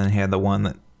too, and then he had the one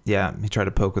that he tried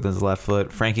to poke with his left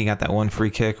foot. Frankie got that one free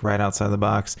kick right outside the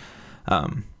box. I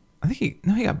think he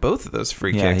got both of those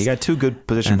free kicks. Yeah, he got 2 good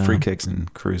position free kicks,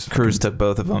 and Cruz took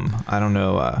both of them. I don't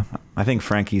know. I think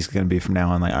Frankie's going to be from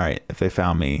now on like, all right, if they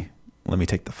foul me, let me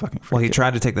take the fucking free kick. Well, he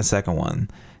tried to take the second one.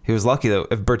 He was lucky, though.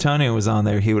 If Bertone was on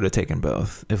there, he would have taken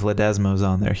both. If Ledesma was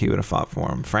on there, he would have fought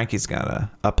for him. Frankie's got a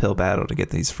uphill battle to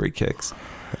get these free kicks.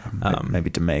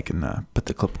 Maybe to make and put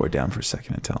the clipboard down for a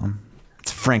second and tell him.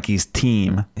 It's Frankie's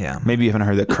team. Yeah. Maybe you haven't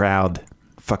heard the crowd.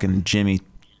 Fucking Jimmy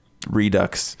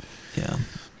Redux. Yeah.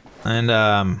 And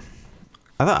I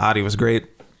thought Adi was great.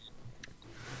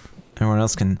 Everyone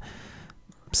else can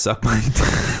suck my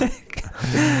dick.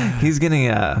 He's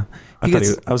getting... I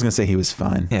was going to say he was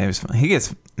fine. Yeah, he was fine. He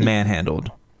gets manhandled.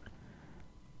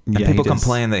 And people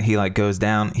complain that he goes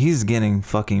down. He's getting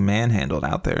fucking manhandled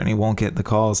out there, and he won't get the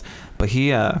calls. But he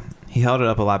held it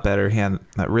up a lot better. He had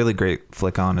that really great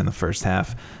flick on in the first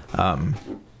half.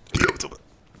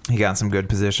 He got some good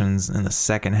positions in the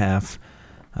second half.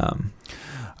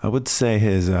 I would say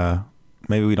his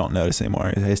maybe we don't notice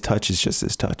anymore. His touch is just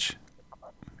his touch.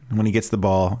 When he gets the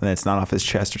ball and it's not off his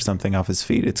chest or something, off his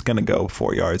feet, it's going to go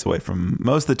 4 yards away from.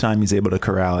 Most of the time he's able to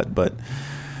corral it, but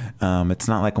it's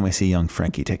not like when we see young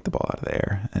Frankie take the ball out of the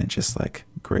air and it just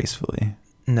gracefully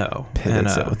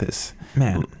pivots it with his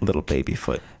little baby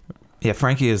foot. Yeah,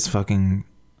 Frankie is fucking.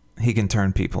 He can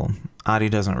turn people. Adi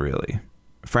doesn't really.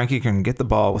 Frankie can get the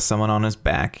ball with someone on his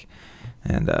back,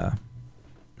 and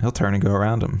he'll turn and go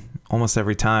around him almost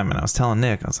every time. And I was telling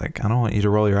Nick, I was like, I don't want you to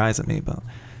roll your eyes at me, but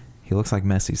he looks like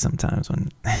Messi sometimes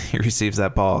when he receives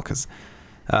that ball because,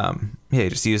 he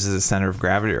just uses his center of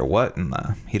gravity or what, and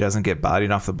he doesn't get bodied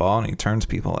off the ball, and he turns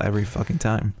people every fucking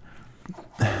time.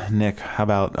 Nick, how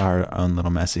about our own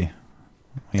little Messi?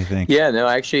 What do you think? Yeah, no,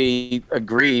 I actually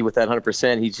agree with that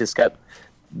 100%. He's just got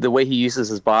the way he uses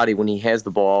his body when he has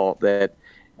the ball that,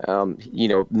 no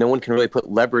one can really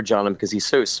put leverage on him because he's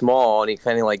so small and he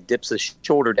kind of dips his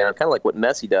shoulder down, kind of like what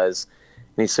Messi does.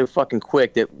 And he's so fucking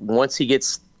quick that once he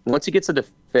gets a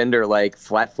defender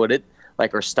flat-footed,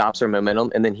 or stops their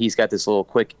momentum, and then he's got this little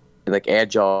quick,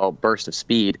 agile burst of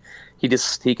speed. He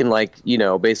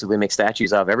can basically make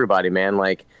statues out of everybody, man.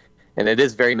 And it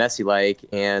is very Messi-like.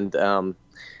 And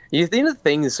the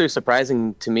thing that's so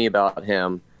surprising to me about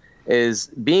him is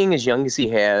being as young as he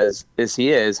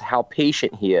is, how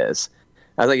patient he is.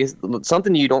 I think it's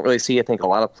something you don't really see. I think a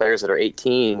lot of players that are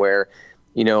 18, where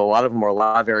a lot of them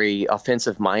are very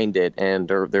offensive minded, and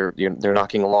they're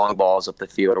knocking long balls up the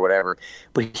field or whatever.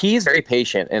 But he's very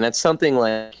patient, and that's something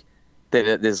like that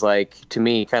is like, to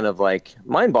me, kind of like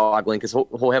mind boggling, because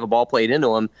he'll have a ball played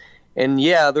into him, and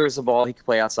yeah, there's a ball he could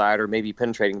play outside or maybe a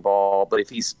penetrating ball, but if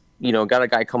he's got a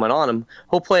guy coming on him,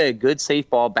 he'll play a good safe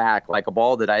ball back, like a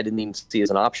ball that I didn't even see as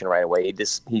an option right away.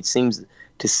 He seems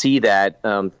to see that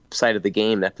side of the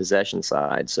game, that possession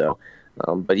side. So,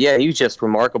 but yeah, he was just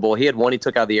remarkable. He had one he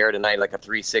took out of the air tonight, like a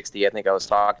 360. I think I was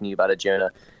talking to you about it,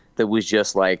 Jonah. That was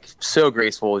just like so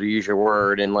graceful, to use your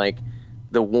word, and like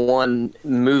the one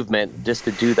movement, just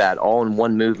to do that all in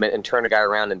one movement and turn a guy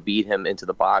around and beat him into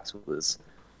the box was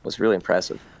really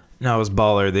impressive. No, it was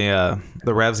baller.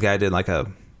 The Revs guy did like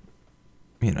a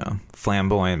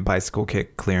flamboyant bicycle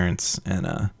kick clearance,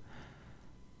 and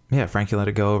Frankie let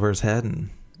it go over his head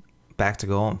and back to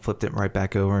goal and flipped it right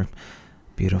back over.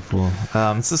 Beautiful.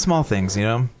 It's the small things,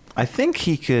 I think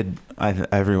he could. I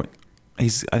think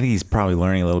he's probably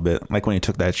learning a little bit. Like when he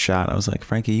took that shot, I was like,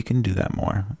 Frankie, you can do that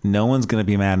more. No one's gonna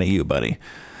be mad at you, buddy.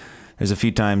 There's a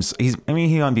few times he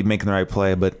might be making the right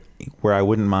play, but where I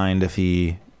wouldn't mind if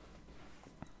he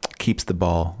keeps the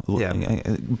ball. Yeah.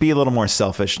 Be a little more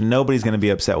selfish. Nobody's going to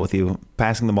be upset with you.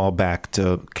 Passing the ball back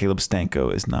to Caleb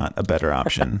Stanko is not a better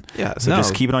option. So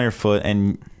just keep it on your foot,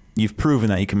 and you've proven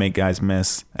that you can make guys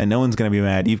miss, and no one's going to be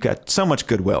mad. You've got so much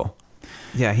goodwill.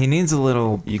 Yeah, he needs a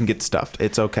little... You can get stuffed.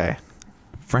 It's okay.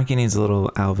 Frankie needs a little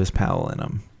Alvis Powell in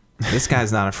him. This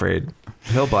guy's not afraid.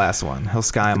 He'll blast one. He'll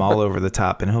sky him all over the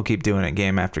top, and he'll keep doing it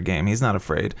game after game. He's not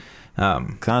afraid.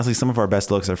 Honestly, some of our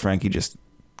best looks are Frankie just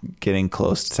getting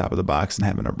close to the top of the box and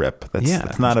having a rip.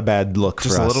 That's not a bad look for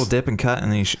us. Just a little dip and cut,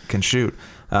 and then he can shoot.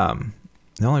 The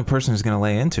only person who's going to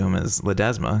lay into him is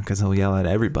Ledesma, because he'll yell at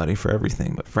everybody for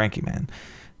everything. But Frankie, man,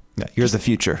 yeah, you're the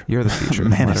future. You're the future.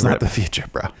 Man, it's not the future,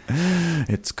 bro.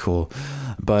 It's cool.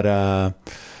 But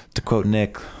to quote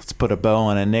Nick, let's put a bow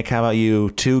on it. Nick, how about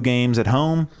you? 2 games at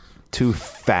home, 2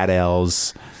 fat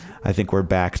L's. I think we're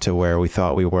back to where we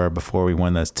thought we were before we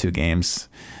won those 2 games,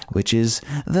 which is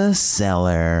the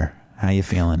cellar. How you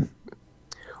feeling?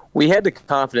 We had the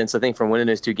confidence, I think, from winning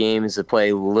those 2 games to play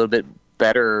a little bit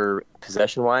better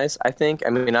possession-wise, I think. I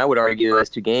mean, I would argue those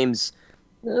 2 games,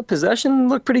 possession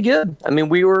looked pretty good. I mean,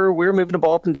 we were moving the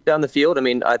ball up and down the field. I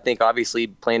mean, I think obviously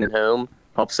playing at home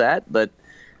helps that, but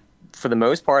for the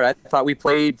most part, I thought we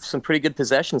played some pretty good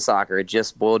possession soccer. It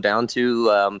just boiled down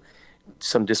to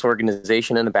some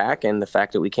disorganization in the back and the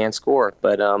fact that we can't score.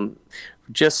 But I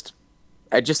just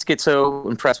get so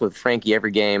impressed with Frankie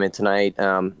every game, and tonight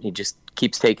he just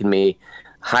keeps taking me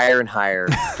higher and higher,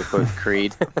 to quote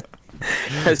Creed.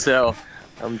 So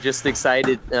I'm just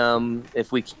excited.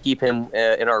 If we keep him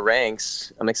in our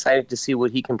ranks, I'm excited to see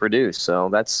what he can produce. So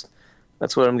that's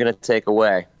what I'm going to take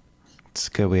away. It's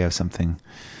good we have something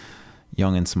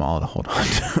young and small to hold on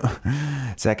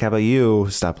to. Zach, how about you?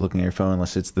 Stop looking at your phone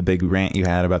unless it's the big rant you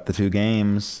had about the 2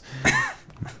 games.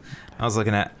 I was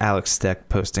looking at Alex Steck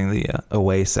posting the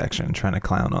away section, trying to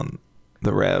clown on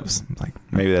the Revs. Like,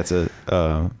 maybe that's a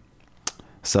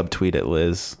subtweet at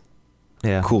Liz.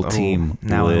 Yeah, cool team,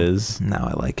 now Liz. Now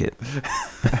I like it.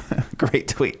 Great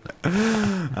tweet.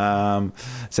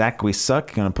 Zach, we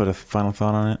suck. Gonna put a final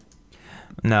thought on it?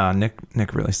 No,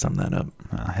 Nick really summed that up.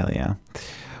 Oh, hell yeah.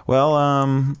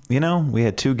 Well, we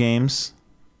had 2 games,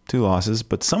 2 losses,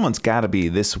 but someone's got to be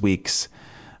this week's.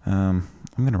 I'm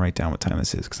going to write down what time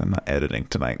this is because I'm not editing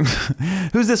tonight.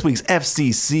 Who's this week's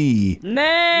FCC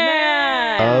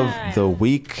of the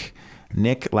week?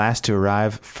 Nick, last to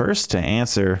arrive, first to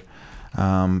answer.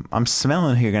 I'm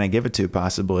smelling who you're going to give it to,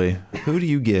 possibly. Who do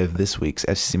you give this week's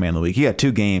FCC Man of the Week? You got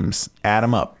 2 games. Add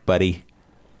them up, buddy.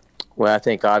 Well, I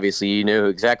think obviously you knew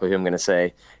exactly who I'm going to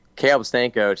say. Caleb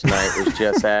Stanko tonight was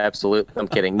just absolute. I'm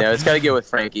kidding. No, it's got to go with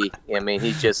Frankie. I mean,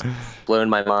 he's just blown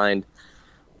my mind.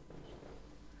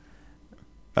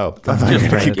 Oh, I thought you were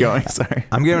going to keep going. Sorry.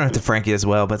 I'm giving it to Frankie as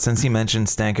well, but since he mentioned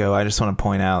Stanko, I just want to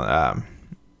point out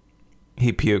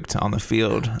he puked on the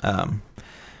field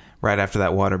right after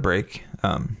that water break.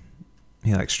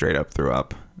 He straight up threw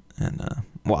up, and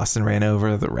Waston ran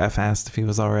over. The ref asked if he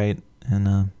was all right,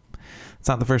 and it's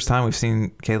not the first time we've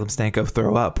seen Caleb Stanko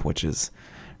throw up, which is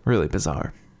really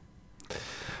bizarre.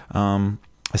 I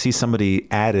see somebody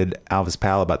added Alvis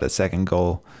Powell about that second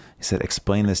goal. He said,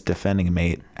 "Explain this defending,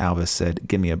 mate." Alvis said,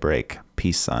 "Give me a break.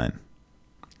 Peace sign."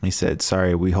 He said,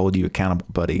 "Sorry, we hold you accountable,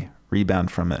 buddy.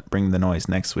 Rebound from it. Bring the noise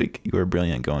next week. You were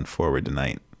brilliant going forward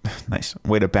tonight." Nice.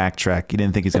 Way to backtrack. You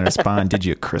didn't think he's going to respond, did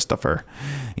you, Christopher?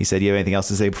 He said, "You have anything else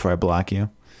to say before I block you?"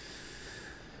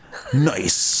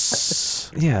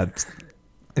 Nice. Yeah.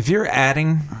 If you're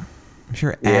adding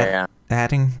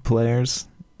players,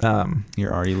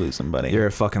 You're already losing, buddy. you're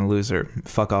a fucking loser.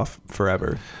 Fuck off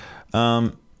forever.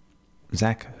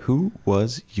 Zach, who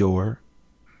was your...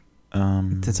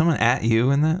 Did someone at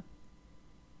you in that?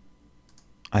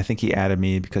 I think he added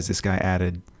me because this guy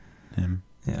added him.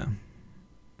 Yeah.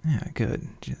 Yeah, good.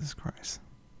 Jesus Christ.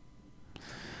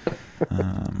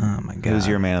 Oh my God. Who's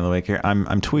your man of the week here? I'm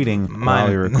tweeting while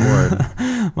we record.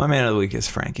 My man of the week is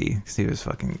Frankie, because he was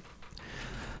fucking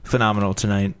phenomenal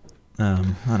tonight. I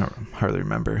don't hardly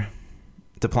remember.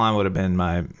 DePlon would have been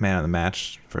my man of the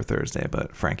match for Thursday,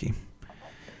 but Frankie.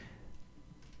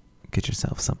 Get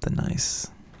yourself something nice.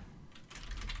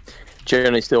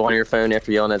 Generally still on your phone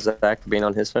after yelling at Zach for being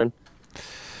on his phone?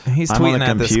 He's I'm on tweeting the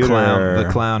at this computer. the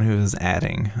clown who's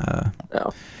adding.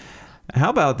 Oh. How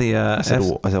about the I said,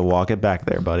 walk it back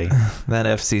there, buddy. that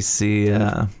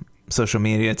FCC social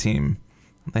media team?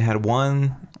 They had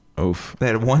one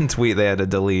tweet they had to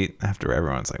delete after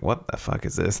everyone's like, "What the fuck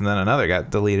is this?" And then another got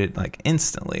deleted like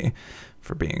instantly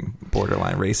for being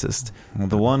borderline racist. Well,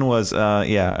 the one was,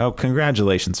 Oh,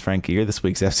 congratulations, Frankie. You're this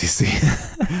week's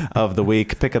FCC of the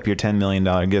week. Pick up your $10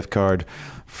 million gift card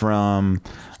from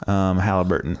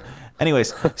Halliburton.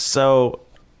 Anyways, so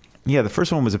yeah, the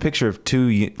first one was a picture of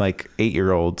two like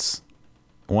 8-year-olds.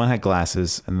 One had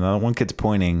glasses, and the other one kid's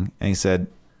pointing, and he said,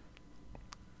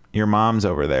 "Your mom's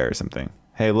over there," or something.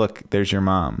 Hey, look, there's your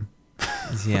mom.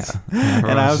 Yeah.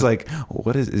 And I was like,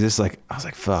 what is this like? I was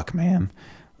like, fuck, man.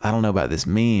 I don't know about this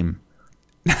meme.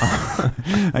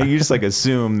 You just like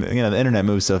assume, the internet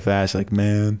moves so fast. Like,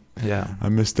 man, Yeah. I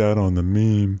missed out on the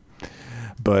meme.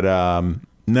 But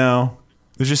no,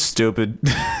 it was just stupid.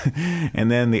 And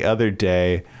then the other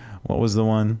day, what was the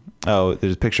one? Oh,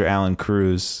 there's a picture of Alan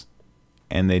Cruz,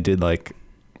 and they did like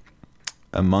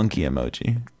a monkey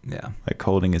emoji, Yeah. like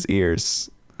holding his ears.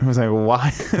 I was like,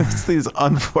 why? It's these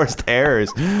unforced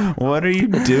errors. What are you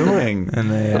doing?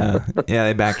 And they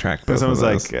they backtracked. Because both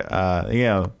I of was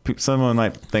those. like, someone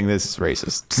might think this is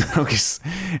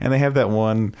racist. And they have that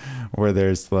one where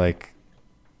there's like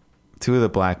two of the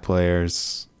black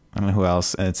players. I don't know who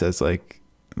else. And it says like,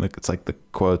 look, it's like the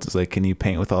quotes. It's like, can you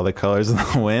paint with all the colors of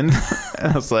the wind?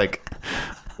 And I was like,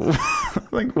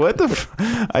 what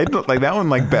the? I don't like that one.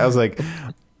 Like, I was like,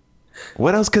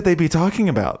 what else could they be talking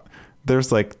about?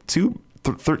 There's like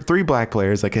three black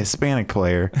players, like a Hispanic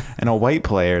player and a white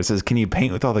player. It says, can you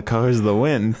paint with all the colors of the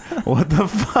wind? What the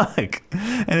fuck?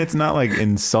 And it's not like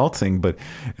insulting, but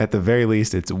at the very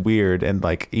least it's weird. And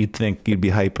like, you'd think you'd be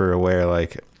hyper aware,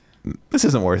 like, this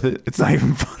isn't worth it. It's not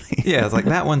even funny. Yeah, it's like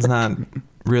that one's not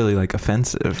really like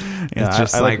offensive. Yeah, It's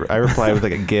just I replied with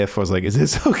like a GIF. I was like, is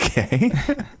this okay?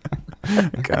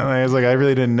 I was like, I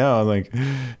really didn't know. I was like,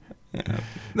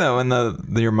 no,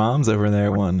 and your mom's over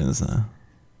there one is I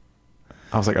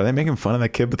was like, are they making fun of that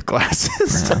kid with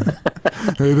glasses?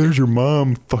 Hey, there's your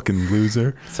mom, fucking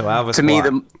loser. so Alvis To me,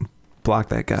 blocked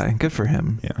that guy. Good for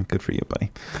him. Yeah, good for you,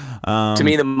 buddy. to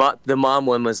me, the mom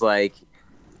one was like,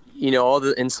 all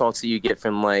the insults that you get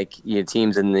from like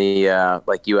teams in the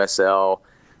like USL,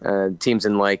 teams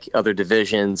in like other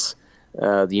divisions,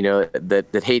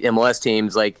 that hate MLS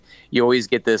teams. Like, you always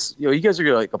get this, you guys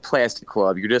are like a plastic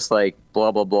club. You're just like blah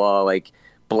blah blah, like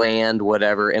bland,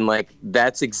 whatever. And like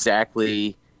that's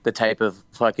exactly the type of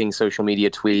fucking social media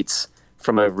tweets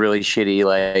from a really shitty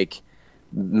like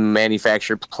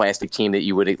manufactured plastic team that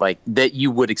you would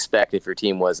expect if your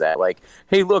team was that. Like,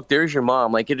 hey, look, there's your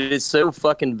mom. Like, it is so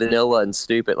fucking vanilla and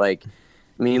stupid. Like,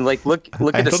 I mean, like, look at the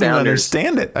I don't even Sounders.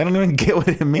 understand it. I don't even get what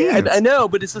it means. I know,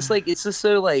 but it's just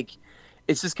so like,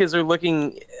 it's just because they're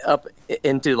looking up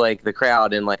into like the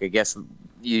crowd, and like I guess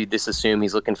you just assume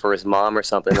he's looking for his mom or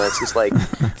something. And it's just like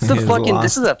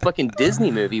this is a fucking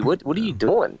Disney movie. What are you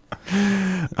doing?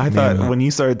 I thought when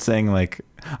you started saying like,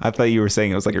 I thought you were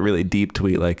saying it was like a really deep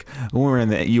tweet, like when we were in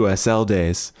the USL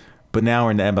days, but now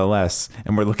we're in the MLS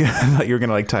and we're looking. I thought you were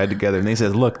gonna like tie it together. And he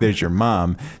says, "Look, there's your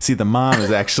mom. See, the mom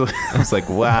is actually." I was like,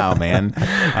 "Wow, man,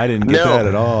 I didn't get that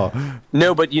at all."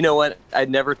 No, but you know what? I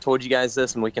never told you guys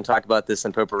this, and we can talk about this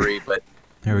in Potpourri. But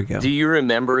Here we go. do you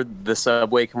remember the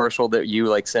Subway commercial that you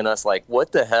like sent us? Like,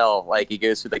 what the hell? Like, he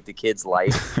goes through like the kid's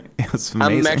life. It was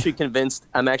amazing.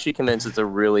 I'm actually convinced it's a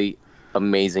really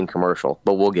amazing commercial,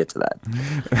 but we'll get to that.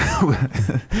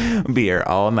 Be here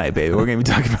all night, baby. We're gonna be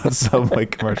talking about Subway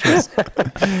commercials.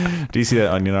 Do you see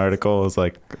that Onion article? It was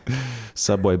like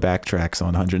Subway backtracks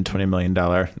on $120 million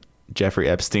Jeffrey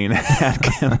Epstein ad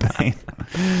campaign.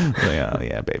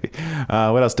 Yeah, baby.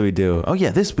 What else do we do? Oh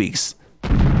yeah, this week's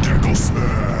Tackle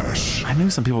Smash. I knew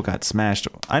some people got smashed.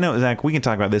 I know, Zach, we can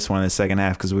talk about this one in the second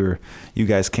half because you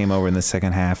guys came over in the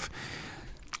second half.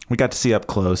 we got to see up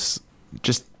close,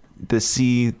 just to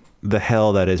see the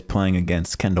hell that is playing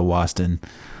against Kendall Waston.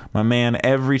 My man,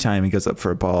 every time he goes up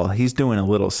for a ball, he's doing a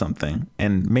little something.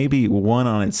 And maybe one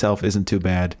on itself isn't too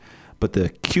bad, but the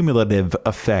cumulative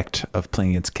effect of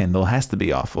playing against Kendall has to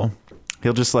be awful.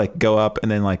 He'll just like go up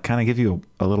and then like kind of give you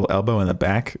a little elbow in the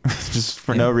back just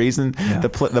for no reason. Yeah.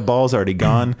 The ball's already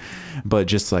gone, but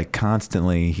just like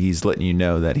constantly he's letting you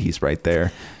know that he's right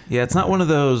there. Yeah, it's not one of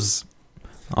those.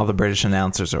 All the British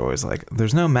announcers are always like,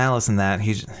 "There's no malice in that.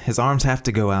 His arms have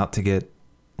to go out to get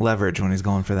leverage when he's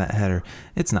going for that header."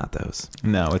 It's not those.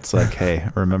 No, it's like, hey,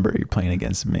 remember you're playing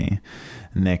against me,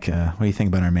 Nick. What do you think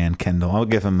about our man Kendall? I'll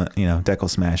give him, Deckle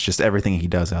smash, just everything he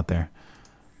does out there.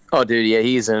 Oh, dude, yeah,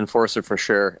 he's an enforcer for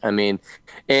sure. I mean,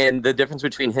 and the difference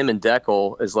between him and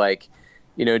Deckle is like,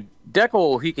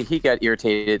 Deckle, he got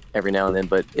irritated every now and then,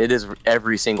 but it is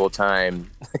every single time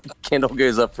Kendall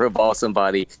goes up for a ball,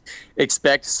 somebody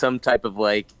expect some type of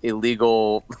like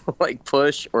illegal like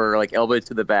push or like elbow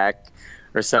to the back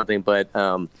or something. But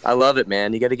I love it,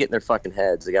 man. You got to get in their fucking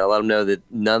heads. You got to let them know that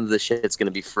none of the shit's going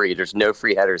to be free. There's no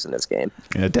free headers in this game.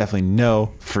 Definitely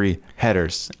no free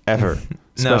headers ever,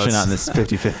 especially not in this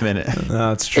 55th minute.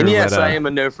 No, it's true. And yes, but, I am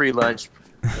a no free lunch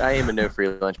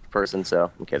person,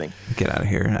 so I'm kidding. Get out of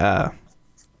here.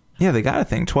 Yeah, they got a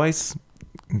thing twice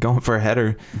going for a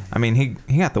header. I mean, he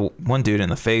got the one dude in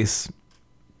the face.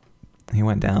 He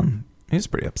went down. He was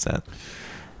pretty upset.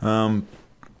 Before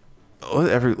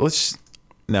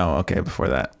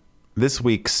that, this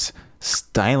week's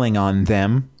styling on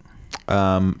them.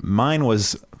 Mine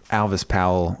was Alvis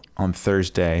Powell on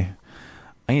Thursday.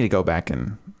 I need to go back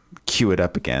and cue it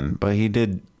up again, but he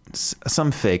did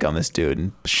some fake on this dude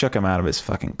and shook him out of his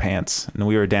fucking pants. And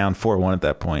we were down 4-1 at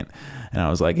that point. And I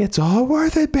was like, it's all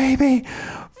worth it, baby.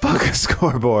 Fuck a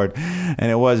scoreboard.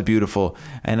 And it was beautiful.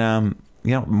 And,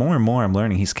 more and more I'm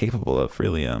learning he's capable of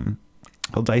really,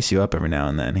 he'll dice you up every now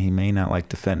and then. He may not like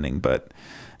defending, but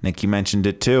Nick, you mentioned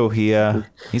it too.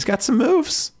 He's got some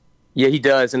moves. Yeah, he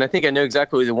does. And I think I know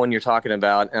exactly the one you're talking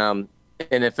about. And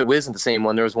if it wasn't the same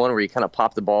one, there was one where he kind of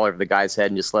popped the ball over the guy's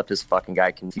head and just left his fucking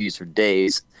guy confused for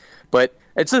days. But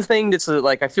it's a thing that's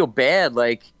like, I feel bad,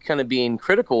 like kind of being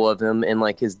critical of him and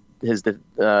like his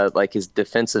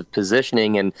defensive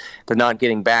positioning and the not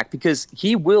getting back, because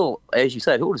he will, as you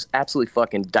said, he'll just absolutely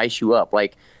fucking dice you up.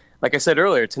 Like I said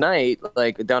earlier tonight,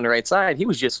 like down the right side, he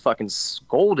was just fucking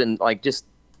scolding, like just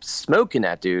smoking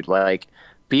that dude, like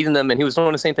beating them. And he was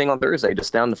doing the same thing on Thursday,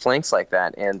 just down the flanks like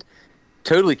that. And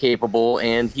totally capable,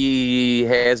 and he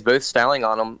has both styling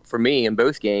on him for me in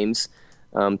both games.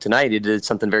 Tonight he did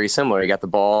something very similar. He got the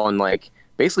ball and like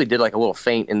basically did like a little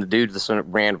feint, and the dude just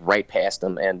ran right past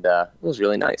him, and it was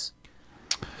really nice.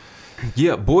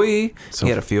 Yeah, boy. He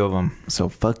had a few of them. So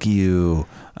fuck you.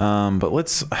 But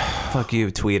let's Fuck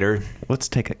you, tweeter. let's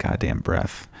take a goddamn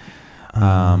breath.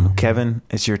 Kevin,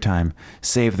 it's your time.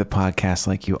 Save the podcast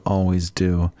like you always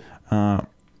do.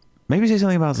 Maybe say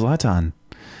something about Zlatan.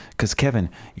 Because Kevin,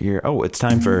 it's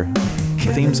time for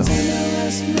the theme song.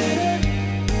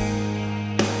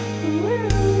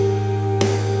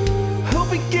 Hope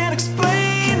we can explain.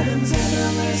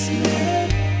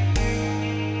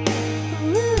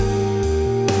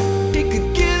 It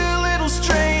could get a little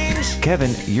strange.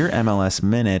 Kevin, your MLS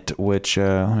minute, which,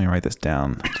 let me write this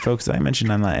down. Folks, I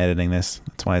mentioned I'm not editing this.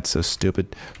 That's why it's so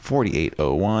stupid.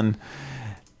 48:01.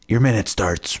 Your minute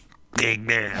starts.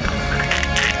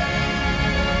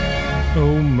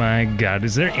 Oh my God,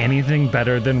 is there anything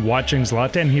better than watching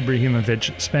Zlatan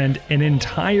Ibrahimovic spend an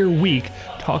entire week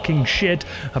talking shit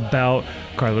about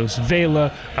Carlos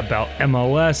Vela, about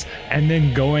MLS, and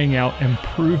then going out and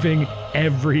proving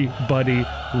everybody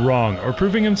wrong, or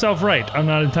proving himself right? I'm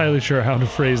not entirely sure how to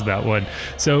phrase that one.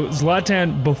 So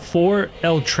Zlatan, before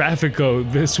El Tráfico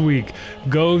this week,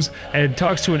 goes and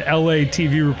talks to an LA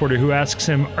TV reporter who asks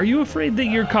him, are you afraid that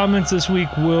your comments this week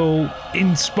will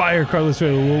inspire Carlos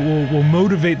Vela, will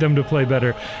motivate them to play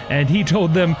better? And he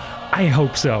told them, I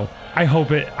hope so. I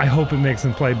hope it makes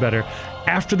them play better.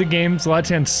 After the game,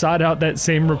 Zlatan sought out that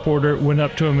same reporter, went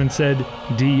up to him and said,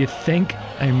 do you think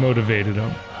I motivated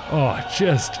him? Oh,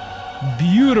 just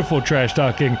beautiful trash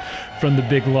talking from the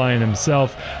big lion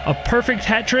himself. A perfect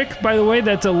hat trick, by the way.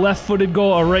 That's a left-footed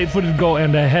goal, a right-footed goal,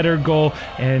 and a header goal.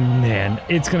 And man,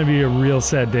 it's going to be a real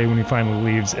sad day when he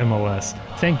finally leaves MLS.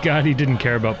 Thank God he didn't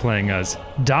care about playing us.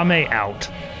 Dame out.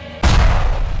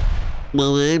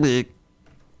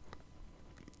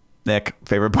 Nick,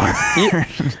 favorite part?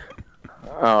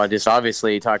 Oh, just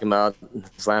obviously talking about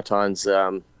Zlatan's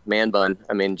man bun.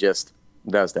 I mean, just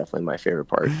that was definitely my favorite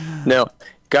part. No,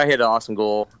 guy hit an awesome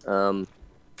goal.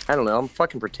 I I don't know. I'm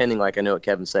fucking pretending like I know what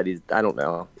Kevin said. I don't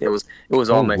know. It was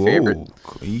all my favorite.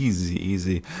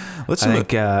 Easy. Let's I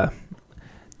look. think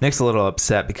Nick's a little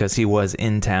upset because he was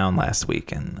in town last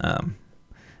week, and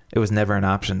it was never an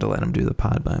option to let him do the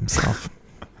pod by himself.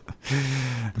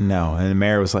 No, and the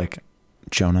mayor was like,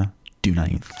 Jonah, do not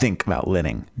even think about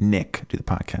letting Nick do the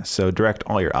podcast. So direct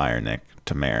all your ire, Nick,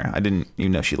 to Mayor. I didn't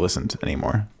even know she listened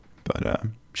anymore, but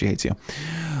she hates you.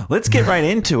 Let's get right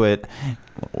into it.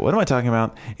 What am I talking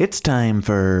about? It's time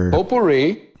for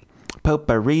Potpourri.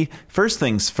 Potpourri. First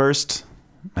things first.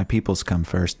 My peoples come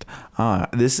first.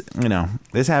 This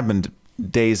happened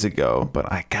days ago,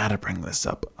 but I gotta bring this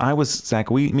up. Zach,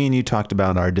 me and you talked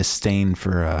about our disdain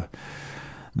for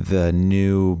the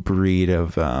new breed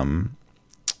of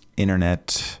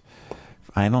internet.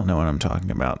 I don't know what I'm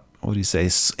talking about. What do you say?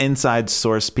 Inside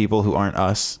source people who aren't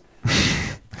us.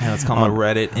 Yeah, let's call him a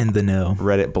Reddit in the know.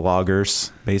 Reddit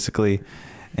bloggers, basically.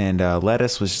 And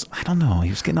Lettuce was, I don't know, he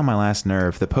was getting on my last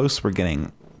nerve. The posts were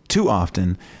getting too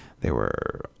often. They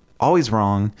were always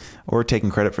wrong or taking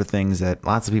credit for things that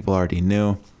lots of people already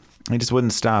knew. He just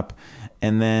wouldn't stop.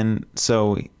 And then,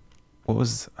 so what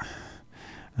was,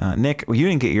 Nick, you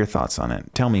didn't get your thoughts on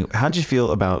it. Tell me, how'd you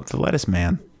feel about the Lettuce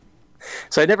Man?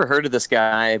 So I'd never heard of this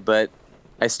guy, but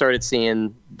I started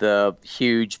seeing the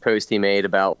huge post he made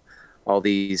about all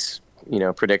these,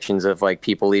 predictions of like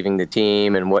people leaving the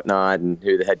team and whatnot and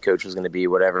who the head coach was going to be,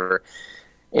 whatever.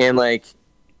 And like,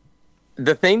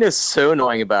 the thing that's so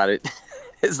annoying about it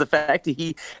is the fact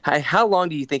that how long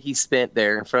do you think he spent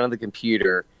there in front of the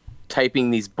computer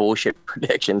typing these bullshit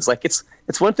predictions? Like, it's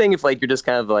one thing if like you're just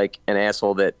kind of like an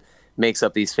asshole that makes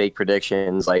up these fake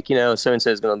predictions, like, so-and-so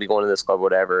is going to be going to this club,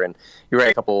 whatever, and you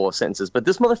write a couple of sentences. But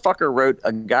this motherfucker wrote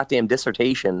a goddamn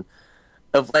dissertation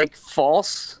of like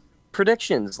false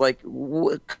predictions. Like,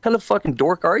 what kind of fucking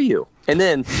dork are you? And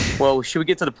then, well, should we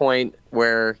get to the point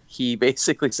where he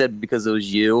basically said because of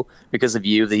you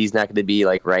that he's not going to be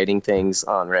like writing things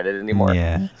on Reddit anymore?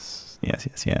 Yes.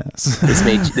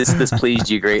 This pleased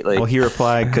you greatly. Well, he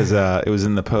replied because it was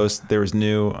in the post. There was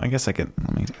new. I guess I could.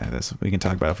 Let me add this. We can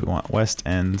talk about it if we want. West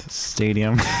End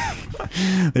Stadium.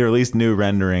 They released new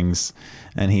renderings,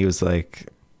 and he was like,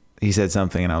 he said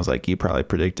something, and I was like, you probably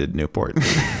predicted Newport.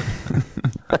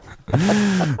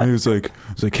 And he was like,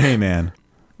 hey man,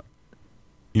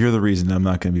 you're the reason I'm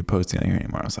not going to be posting on here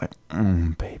anymore. I was like,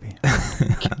 baby.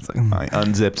 I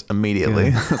unzipped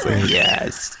immediately. Yeah. I was like,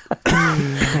 yes.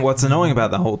 What's annoying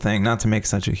about the whole thing, not to make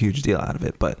such a huge deal out of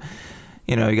it, but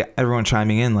you got everyone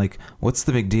chiming in like, what's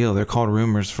the big deal? They're called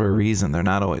rumors for a reason. They're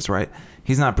not always right.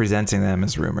 He's not presenting them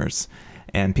as rumors,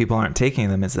 and people aren't taking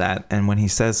them as that. And when he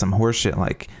says some horseshit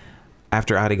like,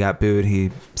 after Adi got booed,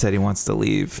 he said he wants to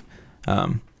leave.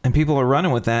 And people are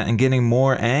running with that and getting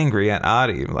more angry at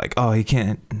Adi. Like, oh, he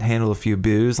can't handle a few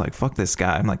boos. Like, fuck this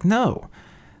guy. I'm like, no.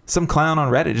 Some clown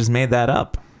on Reddit just made that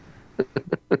up.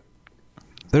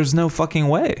 There's no fucking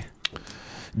way.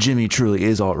 Jimmy truly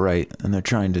is all right, and they're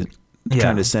trying to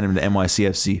send him to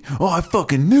NYCFC. Oh, I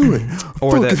fucking knew it.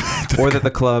 Or that the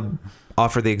club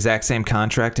offered the exact same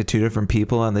contract to two different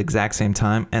people at the exact same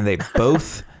time, and they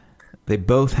both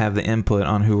have the input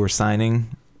on who we're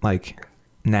signing, like,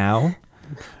 now.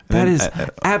 That is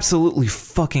absolutely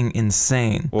fucking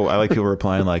insane. Well, I like people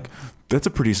replying like, that's a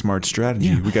pretty smart strategy.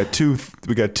 Yeah. We got two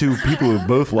people who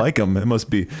both like him. It must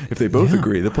be, if they both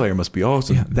agree, the player must be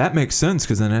awesome. Yeah, that makes sense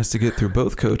because then it has to get through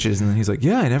both coaches. And then he's like,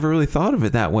 yeah, I never really thought of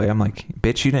it that way. I'm like,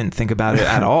 bitch, you didn't think about it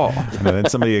at all. And then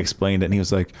somebody explained it, and he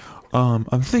was like, I'm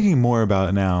thinking more about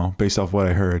it now based off what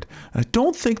I heard. I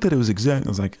don't think that it was exact. I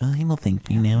was like, I don't think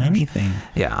you know anything.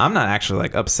 Yeah, I'm not actually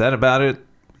like upset about it.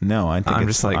 No, I think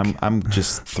I'm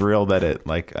just thrilled that it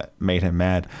like made him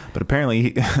mad. But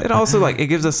apparently, it also like it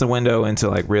gives us a window into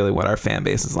like really what our fan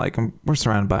base is like. We're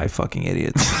surrounded by fucking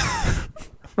idiots.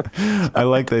 I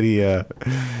like that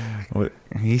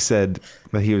he said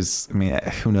that he was. I mean,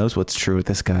 who knows what's true with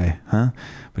this guy, huh?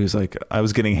 But he was like, I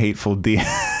was getting hateful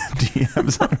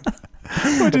DMs.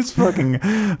 Which is fucking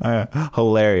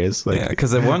hilarious. Like,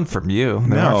 because it wasn't from you.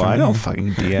 No, I don't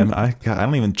fucking DM. I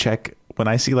don't even check. When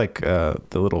I see like the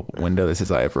little window that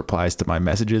says I have replies to my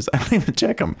messages, I don't even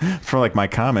check them for like my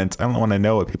comments. I don't want to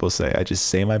know what people say. I just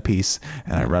say my piece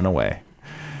and I run away.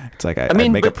 It's like I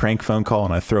make a prank phone call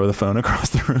and I throw the phone across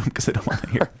the room because I don't want to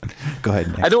hear it. Go ahead,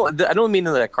 Nick. I don't mean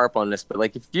to let carp on this, but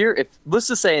like if let's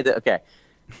just say that, okay,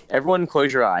 everyone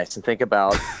close your eyes and think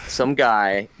about some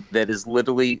guy that is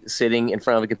literally sitting in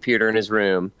front of a computer in his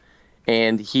room,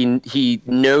 and he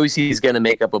knows he's going to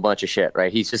make up a bunch of shit,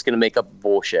 right? He's just going to make up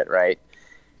bullshit, right?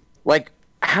 Like,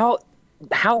 how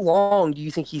long do you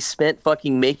think he spent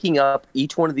fucking making up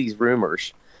each one of these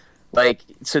rumors, like,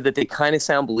 so that they kind of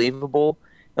sound believable?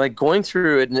 like going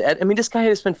through it. And I mean, this guy had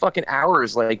to spend fucking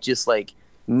hours like just like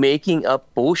making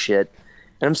up bullshit.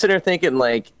 And I'm sitting there thinking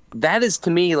like that is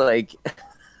to me like,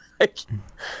 like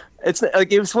it's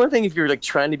like it was one thing if you're like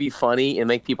trying to be funny and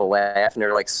make people laugh and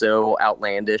they're like so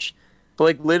outlandish. But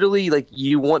like literally, like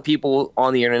you want people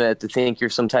on the internet to think you're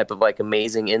some type of like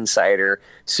amazing insider,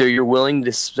 so you're willing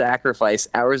to sacrifice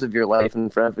hours of your life in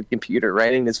front of a computer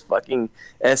writing this fucking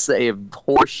essay of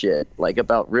horseshit, like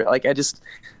about like I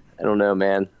don't know,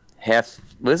 man.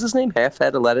 What is his name? Half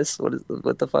head of lettuce.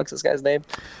 What the fuck's this guy's name?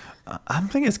 I'm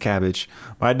thinking it's Cabbage.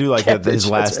 But I do like that his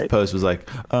last post was like,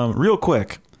 real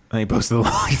quick. And he posted the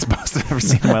longest post I've ever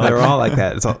seen in my life. They're all like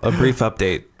that. It's a brief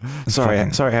update. Sorry,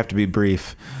 I have to be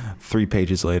brief. 3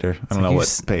 pages later. I don't know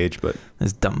what page, but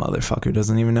this dumb motherfucker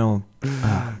doesn't even know.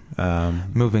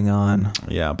 Moving on.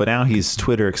 Yeah, but now he's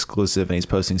Twitter exclusive and he's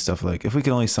posting stuff like, if we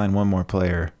could only sign one more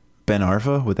player, Ben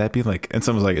Arfa, would that be like? And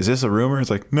someone's like, is this a rumor? It's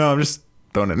like, no, I'm just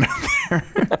throwing it out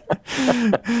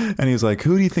there. And he's like,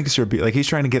 who do you think should be? Like, he's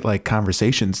trying to get like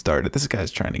conversations started. This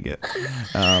guy's trying to get.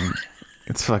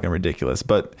 It's fucking ridiculous.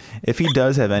 But if he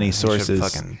does have any sources,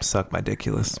 fucking suck my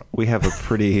ridiculous. I have a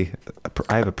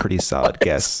pretty solid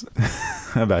guess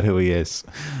about who he is,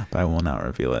 but I will not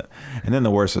reveal it. And then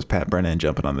the worst was Pat Brennan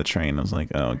jumping on the train. I was like,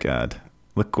 oh God,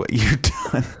 look what you've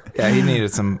done. Yeah, he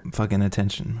needed some fucking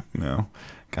attention. No,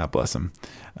 God bless him.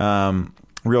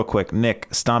 Real quick, Nick,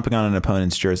 stomping on an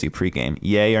opponent's jersey pregame,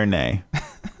 yay or nay?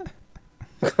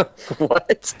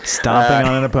 What? Stomping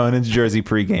on an opponent's jersey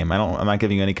pregame. I'm not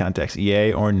giving you any context.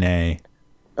 Yay or nay?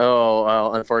 Oh,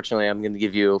 well, unfortunately, I'm going to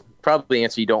give you probably the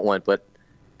answer you don't want, but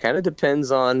kind of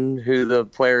depends on who the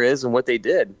player is and what they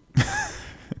did.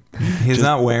 He's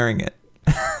not wearing it.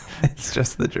 It's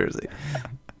just the jersey.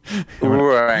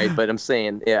 Right, but I'm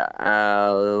saying, yeah,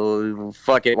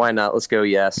 fuck it, why not? Let's go,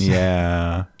 yes.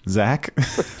 Yeah. Zach?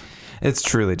 It's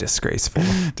truly disgraceful.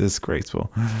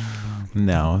 Disgraceful.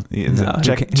 No.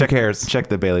 Check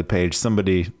the Bailey page.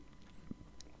 Somebody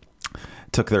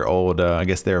took their old, I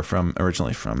guess they were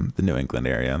originally from the New England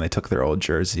area, and they took their old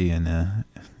jersey and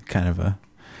kind of a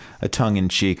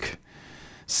tongue-in-cheek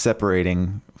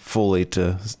separating fully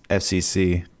to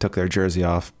FCC, took their jersey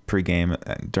off pregame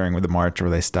during the march where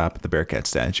they stopped at the Bearcat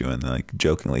statue and they like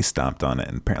jokingly stomped on it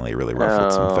and apparently really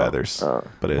ruffled some feathers.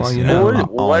 But it was,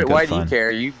 why do you care?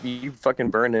 You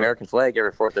fucking burn the American flag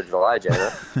every 4th of July,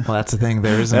 Jenna. Well, that's the thing.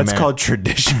 That's called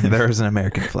tradition. There is an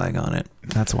American flag on it.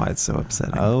 That's why it's so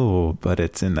upsetting. Oh, but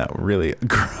it's in that really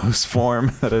gross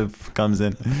form that it comes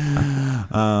in.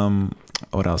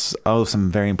 What else? Oh,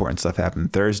 some very important stuff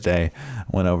happened Thursday.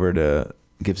 Went over to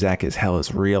give Zach his Hell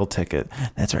is Real ticket.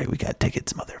 That's right, we got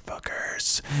tickets,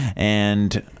 motherfuckers.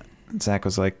 And Zach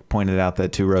was like, pointed out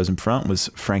that 2 rows in front was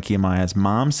Frankie Amaya's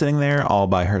mom sitting there all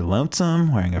by her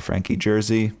lonesome, wearing a Frankie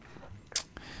jersey.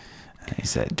 And he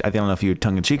said, I don't know if you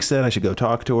tongue-in-cheek said I should go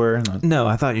talk to her. No,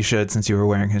 I thought you should since you were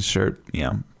wearing his shirt.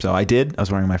 Yeah, so I did. I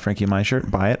was wearing my Frankie Amaya shirt.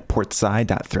 Buy it,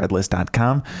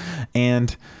 portside.threadless.com.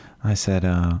 And I said,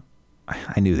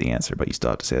 I knew the answer, but you still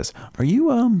have to say this. Are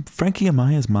you Frankie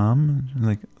Amaya's mom? I'm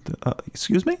like,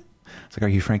 excuse me? It's like, are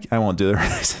you Frankie? I won't do the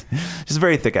rest. Just a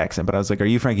very thick accent, but I was like, are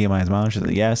you Frankie Amaya's mom? She said,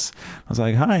 yes. I was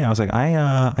like, hi. I was like,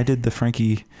 I did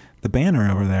the banner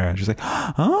over there. She's like,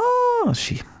 oh,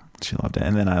 she loved it.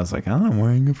 And then I was like, I'm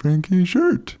wearing a Frankie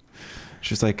shirt.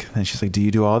 She's like, do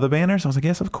you do all the banners? I was like,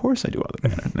 yes, of course I do all the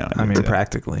banners. No, I mean,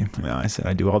 practically. No, I said,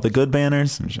 I do all the good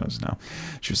banners. And she was, no.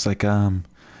 She was like,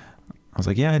 I was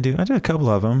like, yeah, I do. I did a couple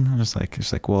of them. I was like,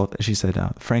 she's like, well, she said,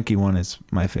 Frankie one is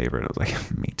my favorite. I was like,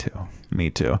 me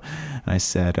too. And I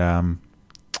said,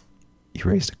 you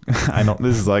raised,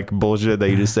 this is like bullshit that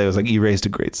you just say. I was like, you raised a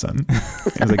great son.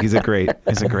 I was like, he's a great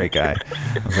guy.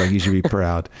 I was like, you should be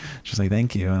proud. She's like,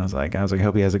 thank you. And I was like, I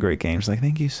hope he has a great game. She's like,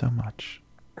 thank you so much.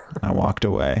 And I walked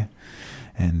away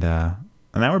and now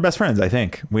we're best friends. I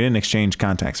think we didn't exchange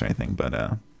contacts or anything,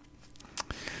 but,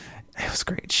 it was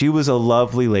great. She was a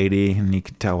lovely lady, and you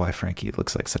could tell why Frankie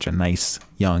looks like such a nice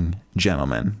young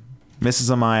gentleman.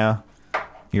 Mrs. Amaya,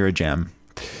 you're a gem.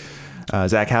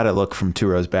 Zach, how'd it look from 2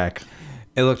 rows back?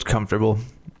 It looked comfortable.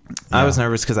 Yeah. I was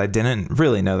nervous because I didn't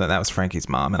really know that was Frankie's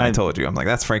mom, and I told you, I'm like,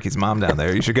 that's Frankie's mom down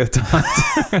there. You should go talk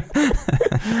to her.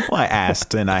 Well, I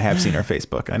asked, and I have seen her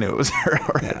Facebook. I knew it was her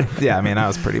already. Yeah, I mean, I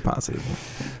was pretty positive.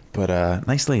 But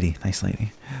nice lady.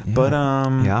 Yeah. But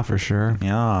yeah, for sure.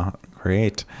 Yeah,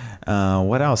 great.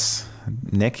 What else?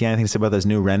 Nick, you have anything to say about those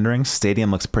new renderings?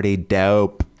 Stadium looks pretty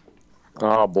dope.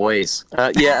 Oh, boys.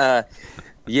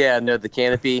 Yeah, no, the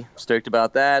canopy, stoked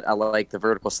about that. I like the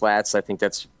vertical slats. I think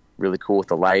that's really cool with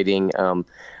the lighting. I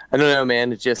don't know,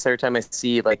 man. It's just every time I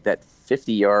see like that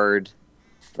 50-yard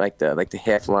the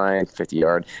half line,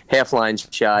 50-yard half line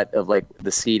shot of like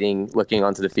the seating looking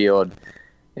onto the field.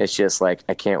 It's just like,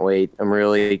 I can't wait. I'm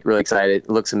really, really excited. It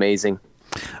looks amazing.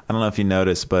 I don't know if you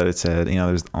noticed, but it said,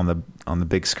 there's on the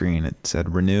big screen, it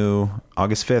said renew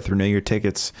August 5th, renew your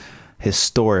tickets.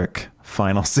 Historic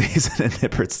final season at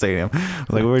Nippert Stadium.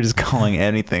 Like, we're just calling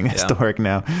anything historic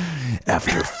now.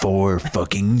 After 4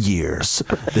 fucking years,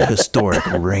 the historic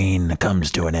reign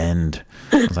comes to an end.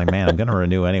 I was like, man, I'm gonna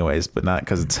renew anyways, but not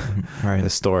because it's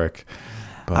historic.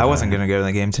 But, I wasn't going to go to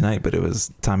the game tonight, but it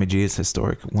was Tommy G's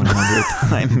historic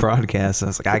 100th broadcast. I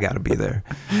was like, I got to be there.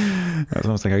 I was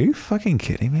almost like, are you fucking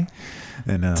kidding me?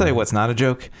 And I'll tell you what's not a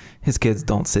joke. His kids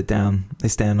don't sit down. They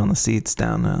stand on the seats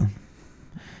down.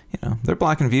 They're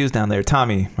blocking views down there.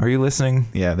 Tommy, are you listening?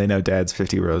 Yeah, they know Dad's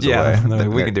 50 rows Yeah, away.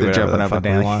 we can do they're whatever jumping the up fuck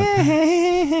and we down. want.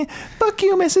 Hey, fuck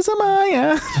you, Mrs.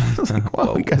 Amaya. I was like,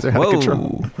 whoa, you guys are out of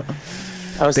control.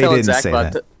 I was They telling didn't Zach say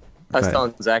about that. I was Go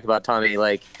telling Zach about Tommy,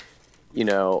 like,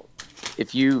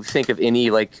 if you think of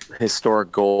any like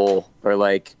historic goal or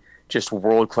like just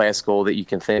world-class goal that you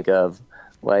can think of,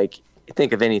 like,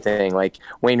 think of anything like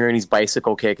Wayne Rooney's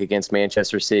bicycle kick against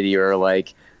Manchester City, or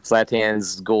like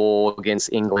Zlatan's goal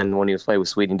against England when he was playing with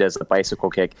Sweden, does a bicycle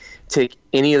kick. Take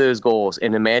any of those goals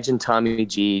and imagine Tommy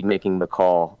G making the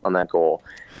call on that goal.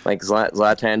 Like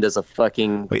Zlatan does a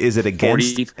fucking. Wait, is it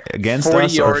against 40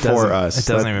 us or yards. for us? It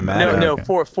doesn't even matter. No, Okay.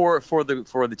 for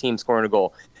the team scoring a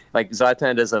goal. Like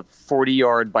Zlatan does a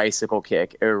 40-yard bicycle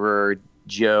kick over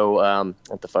Joe.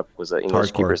 What the fuck was the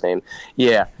English Hardcore. keeper's name?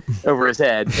 Yeah, over his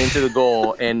head into the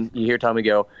goal, and you hear Tommy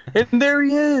go, and there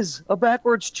he is, a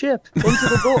backwards chip into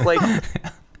the goal. Like,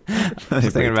 I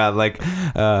was thinking about like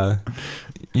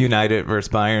United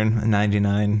versus Bayern in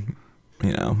 '99.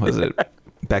 Was it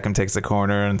Beckham takes the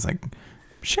corner and it's like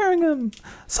Sheringham,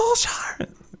 Solskjaer.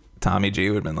 Tommy G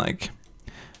would have been like,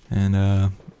 and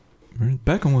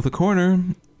Beckham with a corner,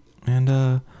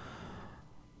 and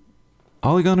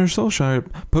Ole Gunnar Solskjaer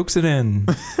pokes it in,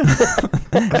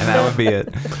 and that would be it.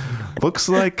 Looks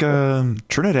like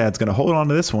Trinidad's going to hold on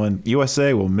to this one.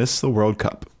 USA will miss the World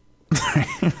Cup.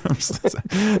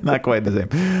 Not quite the same.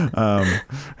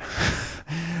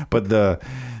 But it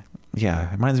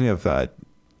reminds me of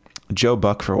Joe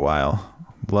Buck for a while.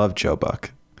 Loved Joe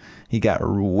Buck. He got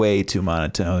way too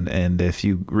monotone. And if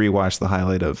you rewatch the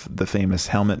highlight of the famous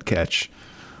helmet catch,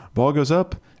 ball goes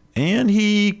up and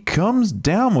he comes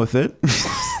down with it.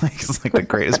 It's like the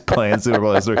greatest play in Super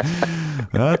Bowl history.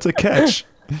 That's a catch.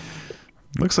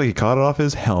 Looks like he caught it off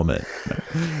his helmet.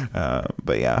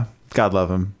 But yeah, God love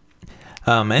him.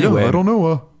 Anyway, Yeah, I don't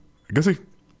know. I guess he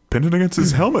pinned it against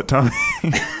his helmet, Tommy.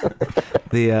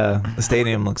 the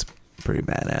stadium looks pretty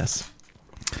badass.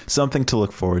 Something to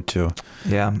look forward to.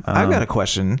 Yeah, I've got a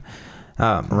question.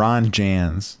 Ron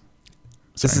Jans.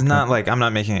 This is not like, I'm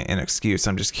not making it an excuse.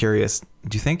 I'm just curious.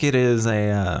 Do you think it is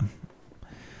a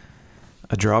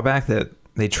drawback that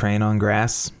they train on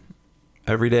grass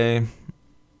every day,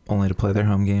 only to play their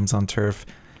home games on turf?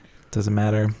 Doesn't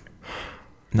matter.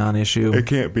 Non-issue. It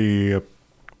can't be a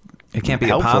It can't be a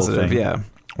helpful positive. thing. Yeah.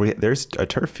 There's a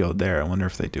turf field there. I wonder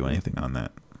if they do anything on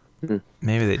that.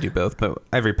 Maybe they do both, but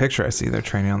every picture I see, they're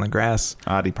training on the grass.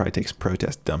 Adi probably takes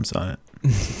protest dumps on it.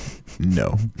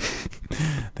 No.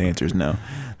 The answer is no.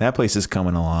 That place is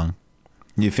coming along.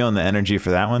 You feeling the energy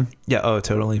for that one? Yeah. Oh,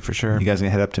 totally, for sure. You guys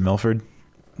gonna head up to Milford?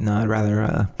 No, I'd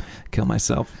rather kill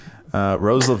myself.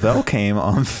 Rose Lavelle came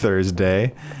on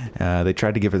Thursday. They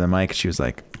tried to give her the mic. She was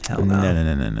like, Hell no.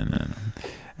 No.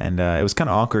 And it was kind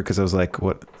of awkward because I was like,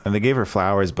 what? And they gave her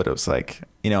flowers, but it was like,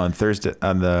 on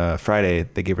the Friday,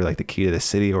 they gave her like the key to the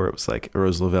city, or it was like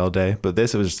Rose Lavelle Day. But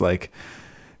this, it was just like,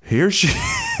 here she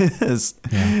is.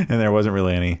 Yeah. And there wasn't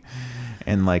really any.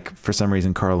 And like, for some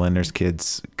reason, Carl Linder's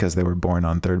kids, because they were born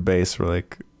on third base, were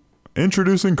like,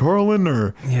 introducing Carl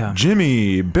Lindner,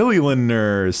 Jimmy, Billy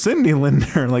Lindner, Cindy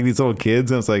Lindner, like these little kids.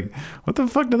 And it's like, what the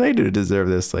fuck do they do to deserve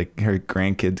this? Like, her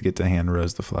grandkids get to hand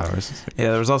Rose the flowers.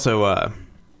 Yeah, there was also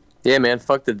yeah, man,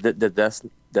 fuck the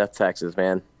death taxes,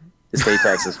 man. The state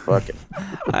taxes, fuck it.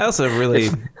 I also really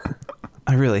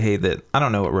hate that. I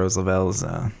don't know what Rose Lavelle's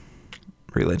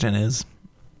religion is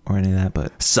or any of that,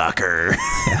 but Sucker.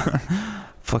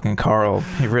 fucking Carl,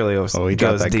 he really goes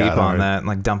deep on that, and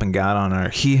like dumping God on her.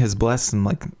 He has blessed him.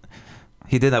 Like,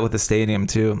 he did that with the stadium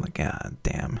too. I'm like, God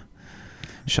damn,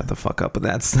 shut the fuck up with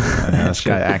that stuff. I know, this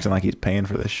guy acting like he's paying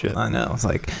for this shit. I know. It's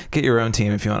like, get your own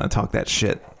team if you want to talk that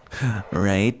shit.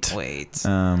 Right. Wait.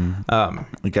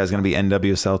 You guys gonna be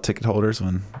NWSL ticket holders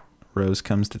when Rose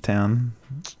comes to town,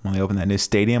 when they open that new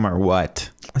stadium, or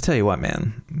what? I tell you what,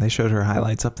 man, they showed her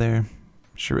highlights up there.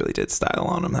 She really did style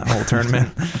on him that whole tournament.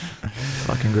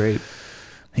 Fucking great.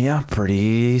 Yeah,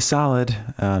 pretty solid.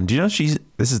 Do you know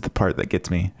this is the part that gets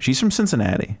me. She's from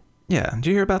Cincinnati. Yeah. Did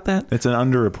you hear about that? It's an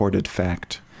underreported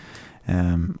fact.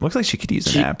 Looks like she could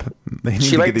use an app. They need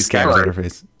she to likes get these cabs out salad. of her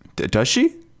face. Does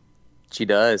she? She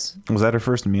does. Was that her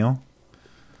first meal?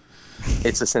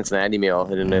 It's a Cincinnati meal.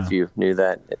 I don't know if you knew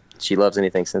that. She loves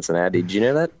anything Cincinnati. Did you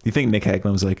know that? You think Nick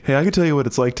Hagman was like, hey, I can tell you what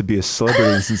it's like to be a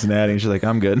celebrity in Cincinnati. And she's like,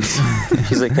 I'm good.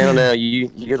 She's like, I don't know. You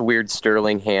get a weird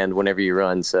Sterling hand whenever you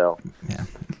run. So Yeah.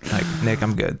 Like, Nick,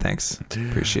 I'm good. Thanks.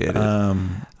 Appreciate it. I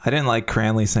didn't like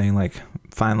Cranley saying, like,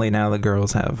 finally now the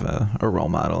girls have a role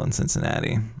model in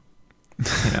Cincinnati.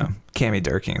 You know, Cammie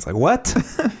Durking's like, what?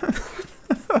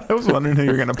 I was wondering who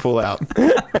you were going to pull out.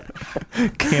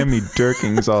 Cammie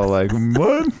Durking's all like,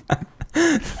 what?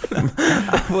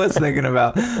 I was thinking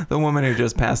about the woman who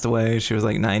just passed away. She was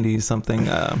like 90 something.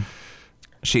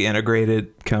 She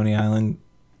integrated Coney Island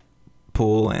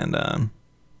pool and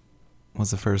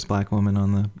was the first black woman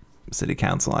on the city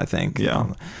council, I think.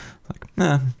 Yeah. Like,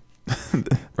 nah.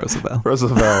 Roosevelt.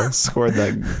 Roosevelt scored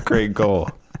that great goal.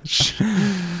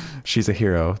 She's a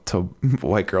hero to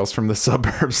white girls from the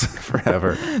suburbs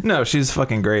forever. No, she's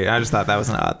fucking great. I just thought that was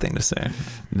an odd thing to say.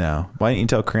 No. Why didn't you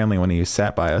tell Cranley when he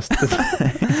sat by us?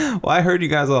 Well, I heard you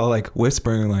guys all like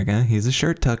whispering like, he's a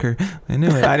shirt tucker. I knew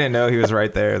it. I didn't know he was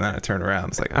right there. And then I turned around.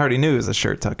 It's like, I already knew he was a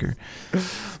shirt tucker.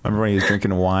 Remember when he was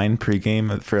drinking wine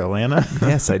pregame for Atlanta?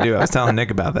 Yes, I do. I was telling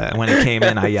Nick about that. When he came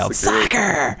in, I yelled,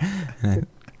 soccer! And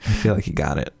I feel like he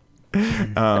got it.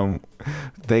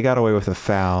 They got away with a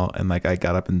foul, and like I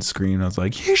got up and screamed. I was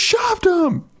like, "You shoved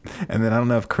him!" And then I don't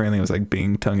know if Cranley was like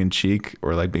being tongue in cheek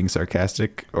or like being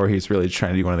sarcastic, or he's really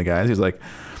trying to be one of the guys. He was like,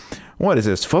 "What is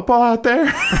this, football out there?"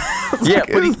 yeah,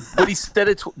 but he said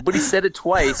it. But he said it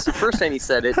twice. The first time he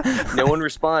said it, no one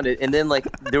responded, and then like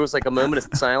there was like a moment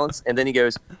of silence, and then he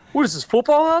goes, "What is this,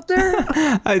 football out there?"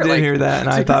 I did hear that, and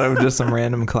I thought it was just some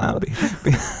random clown. Like,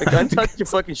 untuck your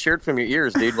fucking shirt from your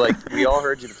ears, dude. Like we all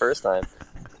heard you the first time.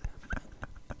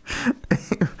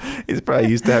 He's probably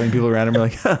used to having people around him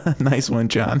like, "Nice one,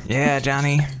 John." Yeah,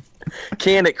 Johnny.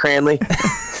 Can it, Cranley?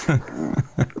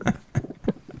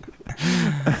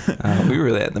 We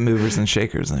really had the movers and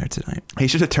shakers there tonight. He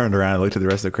should have turned around and looked at the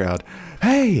rest of the crowd.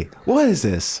 Hey, what is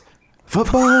this?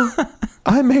 Football?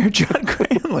 I'm Mayor John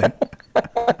Cranley.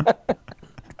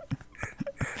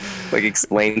 Like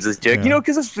explains his joke. You know,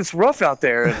 because it's rough out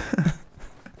there.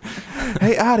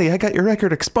 Hey, Adi, I got your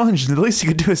record expunged. The least you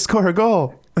could do is score a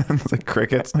goal. I was like,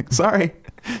 crickets. Like, sorry.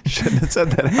 Shouldn't have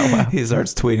said that out loud. He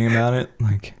starts tweeting about it.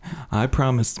 Like, I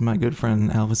promised my good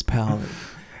friend Elvis Powell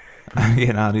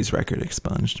get Adi's record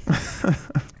expunged.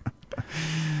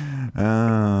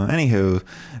 Anywho, is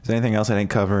there anything else I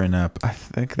didn't cover? And I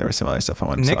think there was some other stuff I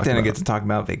wanted to Nick talk didn't about. get to talk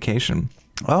about vacation.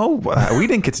 Oh, we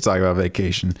didn't get to talk about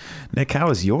vacation. Nick, how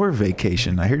was your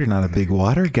vacation? I heard you're not a big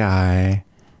water guy.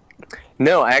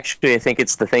 No, actually, I think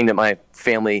it's the thing that my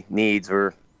family needs.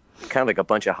 We're kind of like a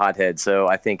bunch of hotheads, so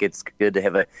I think it's good to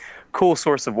have a cool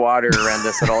source of water around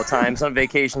us at all times on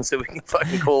vacation, so we can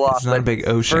fucking cool off. He's not a big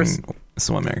ocean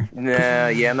swimmer. Nah,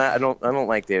 yeah, I don't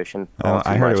like the ocean.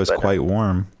 I heard it was quite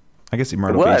warm. I guess in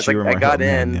Myrtle Beach, you were more I got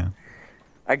Hilton in. Head,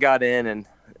 yeah. I got in, and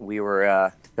we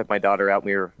were took my daughter out. And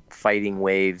we were fighting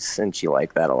waves, and she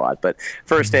liked that a lot. But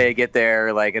first day I get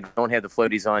there, like I don't have the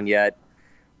floaties on yet.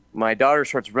 My daughter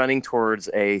starts running towards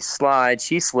a slide.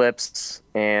 She slips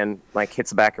and like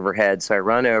hits the back of her head. So I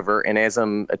run over, and as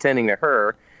I'm attending to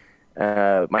her,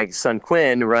 my son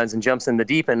Quinn runs and jumps in the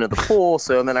deep end of the pool.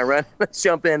 So then I run,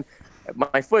 jump in.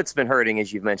 My foot's been hurting,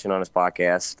 as you've mentioned on his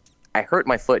podcast. I hurt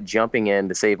my foot jumping in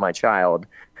to save my child.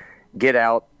 Get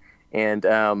out, and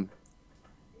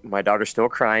my daughter's still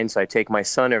crying. So I take my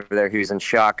son over there, who's in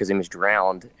shock because he was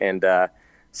drowned, and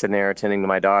sitting there attending to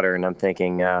my daughter. And I'm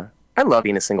thinking, I love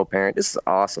being a single parent. This is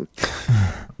awesome.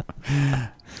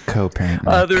 Co-parent.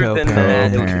 Other than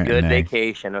that, it was a Co-parent, good Nick.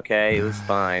 vacation. Okay, it was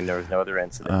fine. There was no other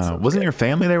incidents. It was Wasn't good. your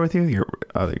family there with you? Your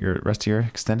rest of your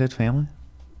extended family?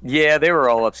 Yeah, they were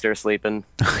all upstairs sleeping.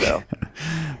 So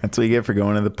That's what you get for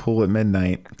going to the pool at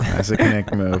midnight. Classic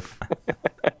Nick move.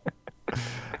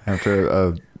 After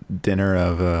a dinner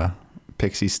of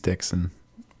pixie sticks and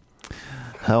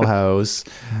ho-hos.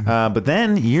 But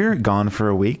then you're gone for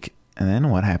a week. And then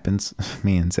what happens?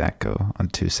 Me and Zach go on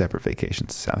 2 separate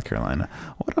vacations to South Carolina.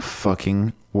 What a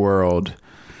fucking world.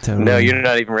 Totally. no, you're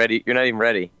not even ready. You're not even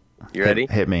ready. You ready?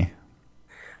 Hit me.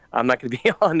 I'm not going to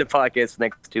be on the podcast for the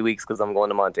next 2 weeks because I'm going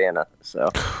to Montana. So,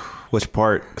 Which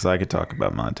part? Because I could talk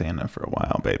about Montana for a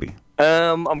while, baby.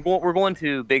 we're going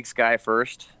to Big Sky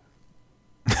first,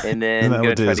 and then Isn't that going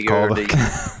what to it try is to go called? to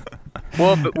the.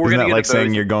 Well, but we're Isn't going to that get like a saying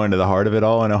Bozeman. you're going to the heart of it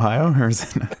all in Ohio? Or is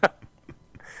it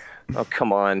Oh,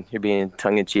 come on. You're being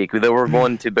tongue-in-cheek. They were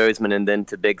going to Bozeman and then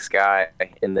to Big Sky.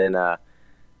 And then,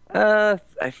 I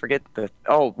forget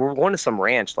we're going to some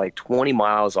ranch like 20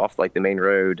 miles off like the main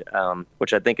road,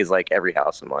 which I think is like every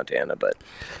house in Montana. But,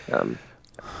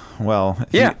 Well,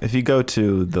 if you go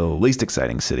to the least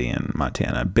exciting city in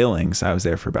Montana, Billings, I was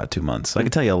there for about 2 months. So I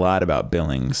can tell you a lot about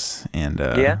Billings, and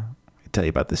I can tell you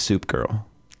about the Soup Girl.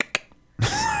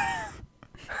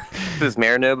 Does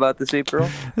Mayor know about the Soup Girl?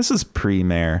 This is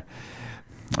pre-Mayor.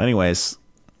 Anyways,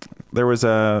 there was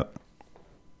it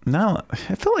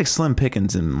felt like slim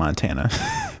pickings in Montana.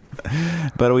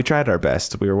 But we tried our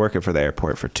best. We were working for the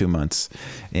airport for 2 months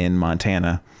in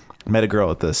Montana. Met a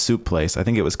girl at the soup place. I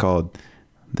think it was called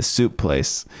the Soup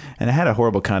Place. And it had a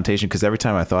horrible connotation because every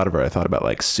time I thought of her, I thought about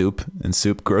like soup, and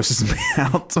soup grosses me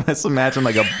out. So I just imagine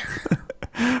like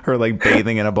her like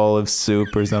bathing in a bowl of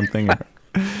soup or something.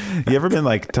 You ever been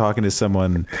like talking to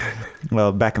someone,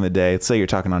 well, back in the day, let's say you're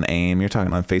talking on AIM, you're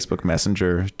talking on Facebook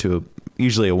Messenger to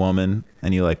usually a woman,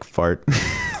 and you like fart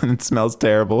and it smells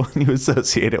terrible, and you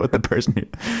associate it with the person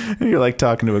and you're like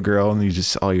talking to a girl, and you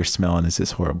just, all you're smelling is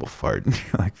this horrible fart, and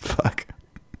you're like, fuck.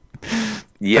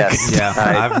 Yes.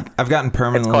 Yeah. I've gotten It's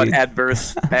permanently called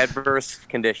adverse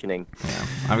conditioning. Yeah,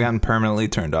 I've gotten permanently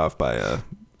turned off by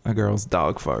a girl's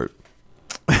dog fart.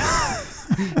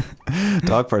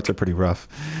 Dog farts are pretty rough.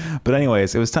 But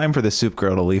anyways, it was time for the Soup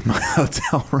Girl to leave my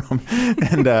hotel room.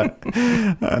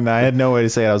 And I had no way to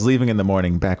say it. I was leaving in the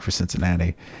morning back for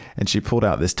Cincinnati. And she pulled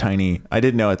out this tiny, I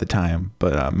didn't know at the time,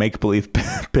 but make-believe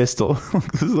pistol.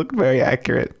 This looked very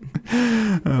accurate.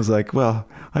 I was like, well,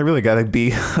 I really got to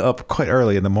be up quite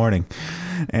early in the morning.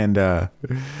 And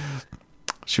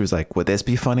she was like, would this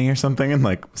be funny or something? And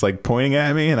like was like pointing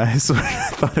at me, and I sort of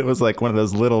thought it was like one of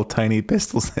those little tiny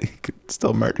pistols that you could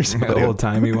still murder somebody. Old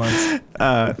timey ones.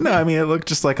 No, I mean it looked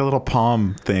just like a little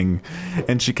palm thing,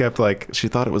 and she kept like, she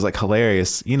thought it was like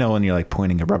hilarious. You know when you're like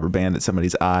pointing a rubber band at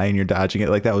somebody's eye and you're dodging it,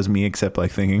 like that was me, except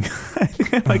like thinking I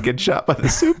think I might get shot by the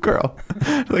Soup Girl.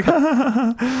 Like,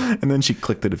 and then she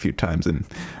clicked it a few times and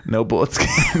no bullets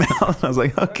came out. I was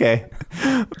like, okay,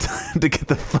 time to get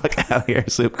the fuck out of here,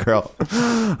 Soup Girl.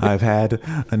 I've had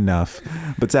enough.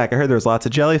 But Zach, I heard there was lots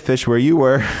of jellyfish where you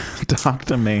were. Talk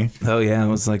to me. Oh yeah, it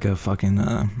was like a fucking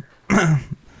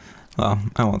well,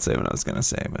 I won't say what I was gonna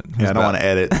say, but Yeah, I don't want to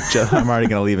edit. I'm already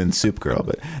gonna leave in Soup Girl,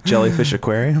 but Jellyfish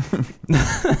Aquarium.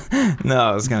 No,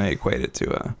 I was gonna equate it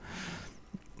to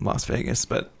Las Vegas,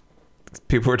 but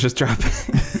people were just dropping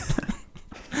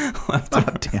left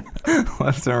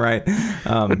and right.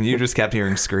 You just kept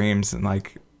hearing screams and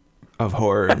like of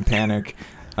horror and panic.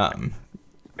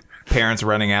 Parents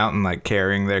running out and like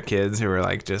carrying their kids who were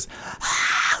like just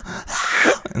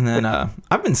and then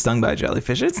I've been stung by a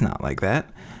jellyfish. It's not like that,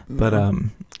 but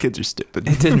Kids are stupid.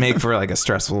 it did make for like a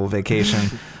stressful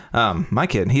vacation. My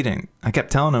kid, he didn't. I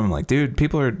kept telling him like, dude,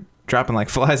 people are dropping like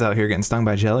flies out here getting stung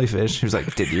by jellyfish. He was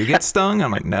like, did you get stung?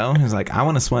 I'm like, no. He was like, I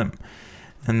want to swim.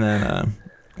 And then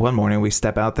one morning we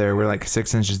step out there, we're like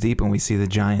 6 inches deep, and we see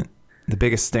the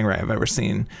biggest stingray I've ever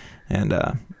seen. And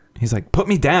he's like, put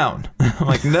me down. I'm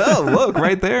like, no, look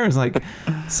right there. He's like,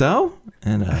 so?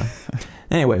 And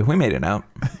anyway, we made it out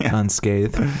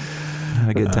unscathed. Had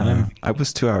a good time. I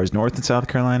was 2 hours north in South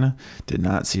Carolina. Did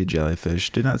not see a jellyfish.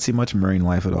 Did not see much marine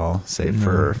life at all, save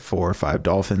for 4 or 5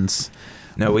 dolphins.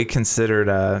 No, we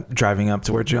considered driving up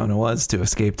to where Jonah was to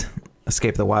escape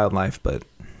the wildlife, but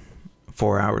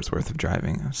 4 hours worth of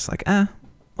driving. I was just like,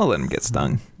 we'll let him get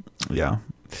stung. Yeah.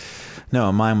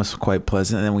 No, mine was quite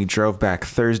pleasant. And then we drove back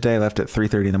Thursday, left at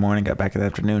 3:30 in the morning, got back in the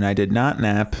afternoon. I did not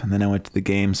nap, and then I went to the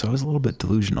game, so I was a little bit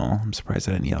delusional. I'm surprised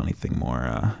I didn't yell anything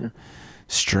more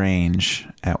strange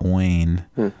at Wayne,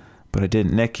 but I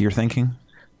didn't. Nick, you're thinking?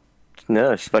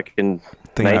 No, it's fucking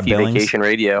Thinking about Nike Billings? Vacation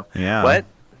Radio. Yeah. What?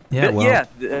 Yeah,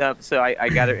 well, So I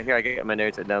got it here. I got my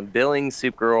notes down. Billings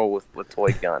Soup Girl with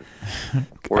toy gun.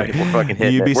 We're fucking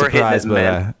hitting You'd be it. We're hitting surprised, it, but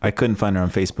man. I couldn't find her on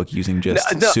Facebook using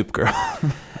just No. Soup Girl.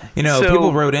 you know, So-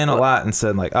 people wrote in a lot and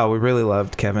said like, oh, we really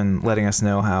loved Kevin letting us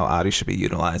know how Audi should be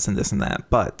utilized and this and that.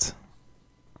 But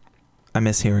I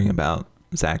miss hearing about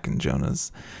Zach and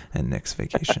Jonah's and Nick's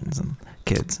vacations and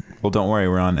kids. Well, don't worry.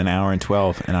 We're on 1 hour and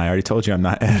 12, and I already told you I'm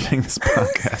not editing this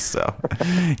podcast, so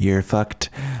you're fucked,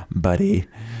 buddy.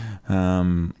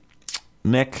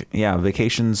 Nick, yeah,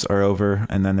 vacations are over,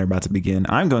 and then they're about to begin.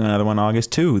 I'm going on another one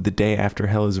August 2, the day after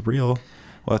Hell is Real.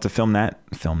 We'll have to film that,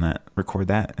 record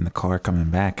that in the car coming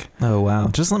back. Oh, wow.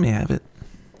 Just let me have it.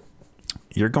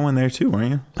 You're going there too,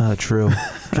 aren't you? True.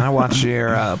 Can I watch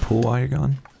your pool while you're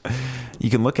gone? You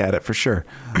can look at it for sure.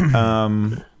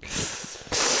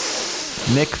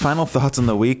 Nick, final thoughts on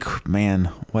the week. Man,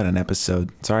 what an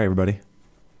episode. Sorry, everybody.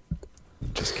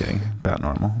 Just kidding. About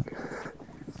normal.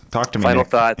 Talk to me. Final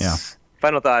Nick. thoughts. Yeah.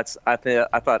 Final thoughts. I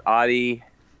thought Adi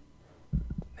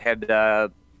had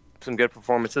some good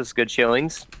performances, good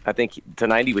showings. I think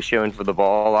tonight he was showing for the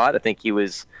ball a lot. I think he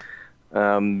was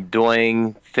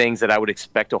doing things that I would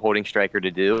expect a holding striker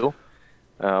to do.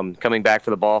 Coming back for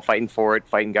the ball, fighting for it,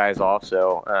 fighting guys off.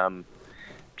 So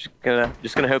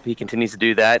just gonna hope he continues to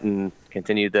do that and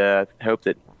continue to hope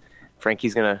that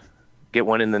Frankie's gonna get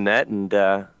one in the net and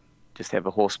just have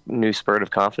a whole new spurt of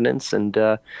confidence. And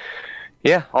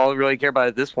yeah, all I really care about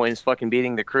at this point is fucking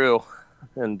beating the Crew.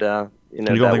 And you know, You don't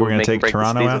that think will we're gonna make or take break the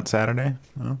Toronto season. out Saturday?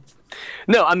 No?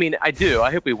 No, I mean I do.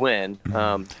 I hope we win.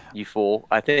 You fool.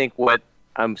 I think what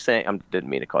I'm saying, I didn't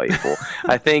mean to call you a fool.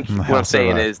 I think what I'm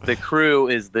saying is the Crew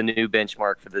is the new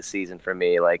benchmark for this season for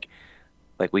me. Like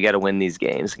we got to win these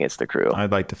games against the Crew.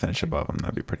 I'd like to finish above them.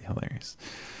 That'd be pretty hilarious.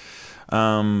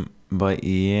 But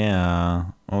yeah,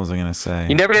 what was I gonna say?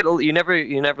 You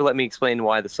never let me explain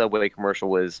why the Subway commercial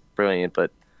was brilliant,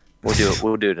 but we'll do it.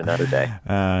 We'll do it another day.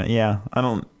 Yeah, I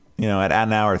don't. You know, at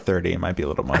an hour 30, it might be a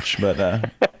little much, but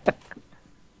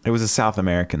it was a South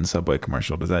American Subway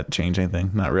commercial. Does that change anything?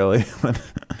 Not really.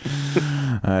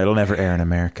 It'll never air in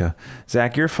America.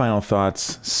 Zach, your final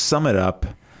thoughts. Sum it up.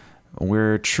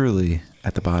 We're truly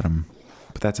at the bottom,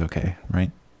 but that's okay, right?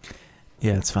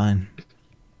 Yeah, it's fine.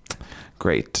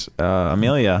 Great.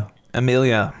 Amelia.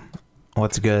 Amelia,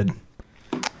 what's good?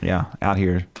 Yeah, out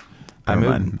here. I Never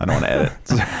moved- mind. I don't want to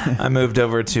edit. I moved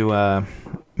over to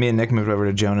me and Nick moved over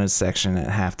to Jonah's section at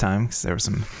halftime because there were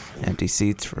some empty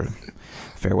seats for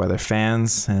Fairweather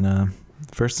fans. And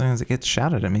first thing that gets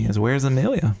shouted at me is, "Where's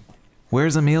Amelia?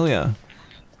 Where's Amelia?"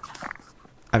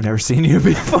 I've never seen you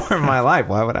before in my life.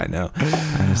 Why would I know?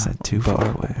 I just said too far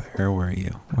away. Where were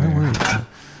you? Where were you?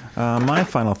 My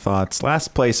final thoughts.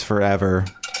 Last place forever.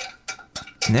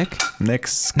 Nick?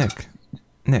 Nick's Nick.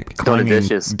 Going to clinging,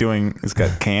 dishes. he's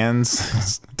got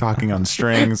cans, talking on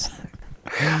strings.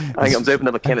 I think I'm opening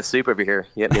up a can of soup over here.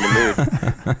 You get me in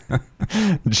the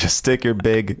mood. Just stick your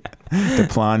big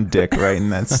Duplon dick right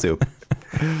in that soup.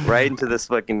 Right into this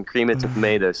fucking cream and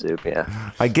tomato soup.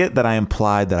 Yeah. I get that I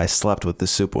implied that I slept with the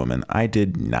soup woman. I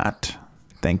did not.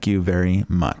 Thank you very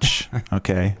much.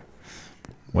 Okay.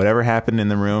 Whatever happened in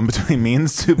the room between me and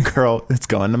Soup Girl, it's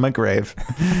going to my grave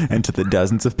and to the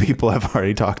dozens of people I've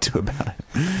already talked to about it.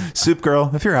 Soup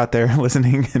Girl, if you're out there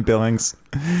listening in Billings,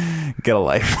 get a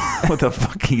life. What the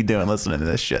fuck are you doing listening to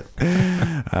this shit?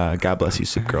 God bless you,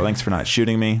 Soup Girl. Thanks for not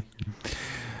shooting me.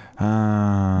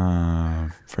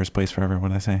 First place forever. What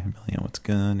did I say? Amelia, what's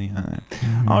good? Yeah.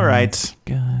 All right.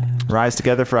 Rise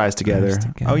together, fries together.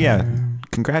 Oh, yeah.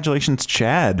 Congratulations,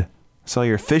 Chad. Saw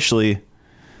you're officially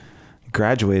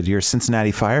graduated. You're a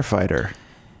Cincinnati firefighter.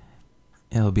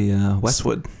 It'll be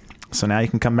Westwood. So now you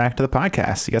can come back to the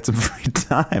podcast. You got some free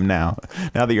time now.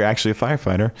 Now that you're actually a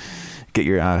firefighter, get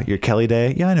your Kelly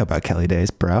day. Yeah, I know about Kelly days,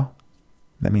 bro.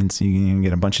 That means you can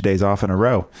get a bunch of days off in a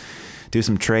row. Do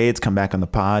some trades. Come back on the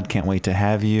pod. Can't wait to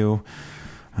have you.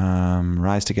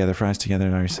 Rise together, fries together.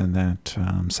 I already said that.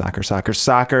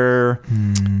 Soccer.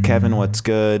 Kevin, what's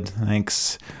good?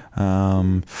 Thanks.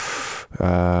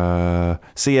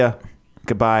 See ya.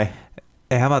 Goodbye.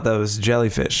 Hey, how about those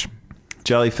jellyfish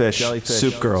Jellyfish.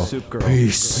 Soup Girl.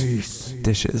 Peace.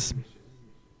 Dishes?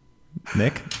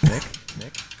 Nick.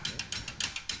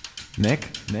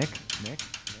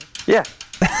 Yeah.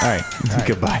 All right.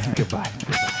 Goodbye.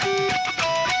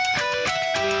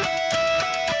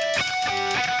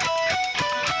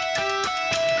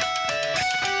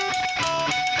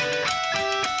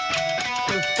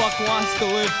 Who the fuck wants to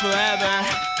live forever?